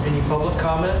any public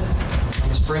comment on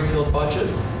the Springfield budget.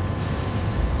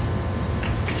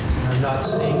 I'm not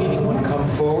seeing anyone come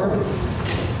forward.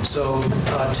 So,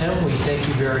 Tim, we thank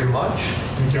you very much.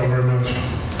 Thank you all very much.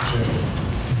 Appreciate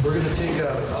it. We're going to take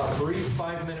a brief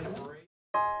 5-minute break.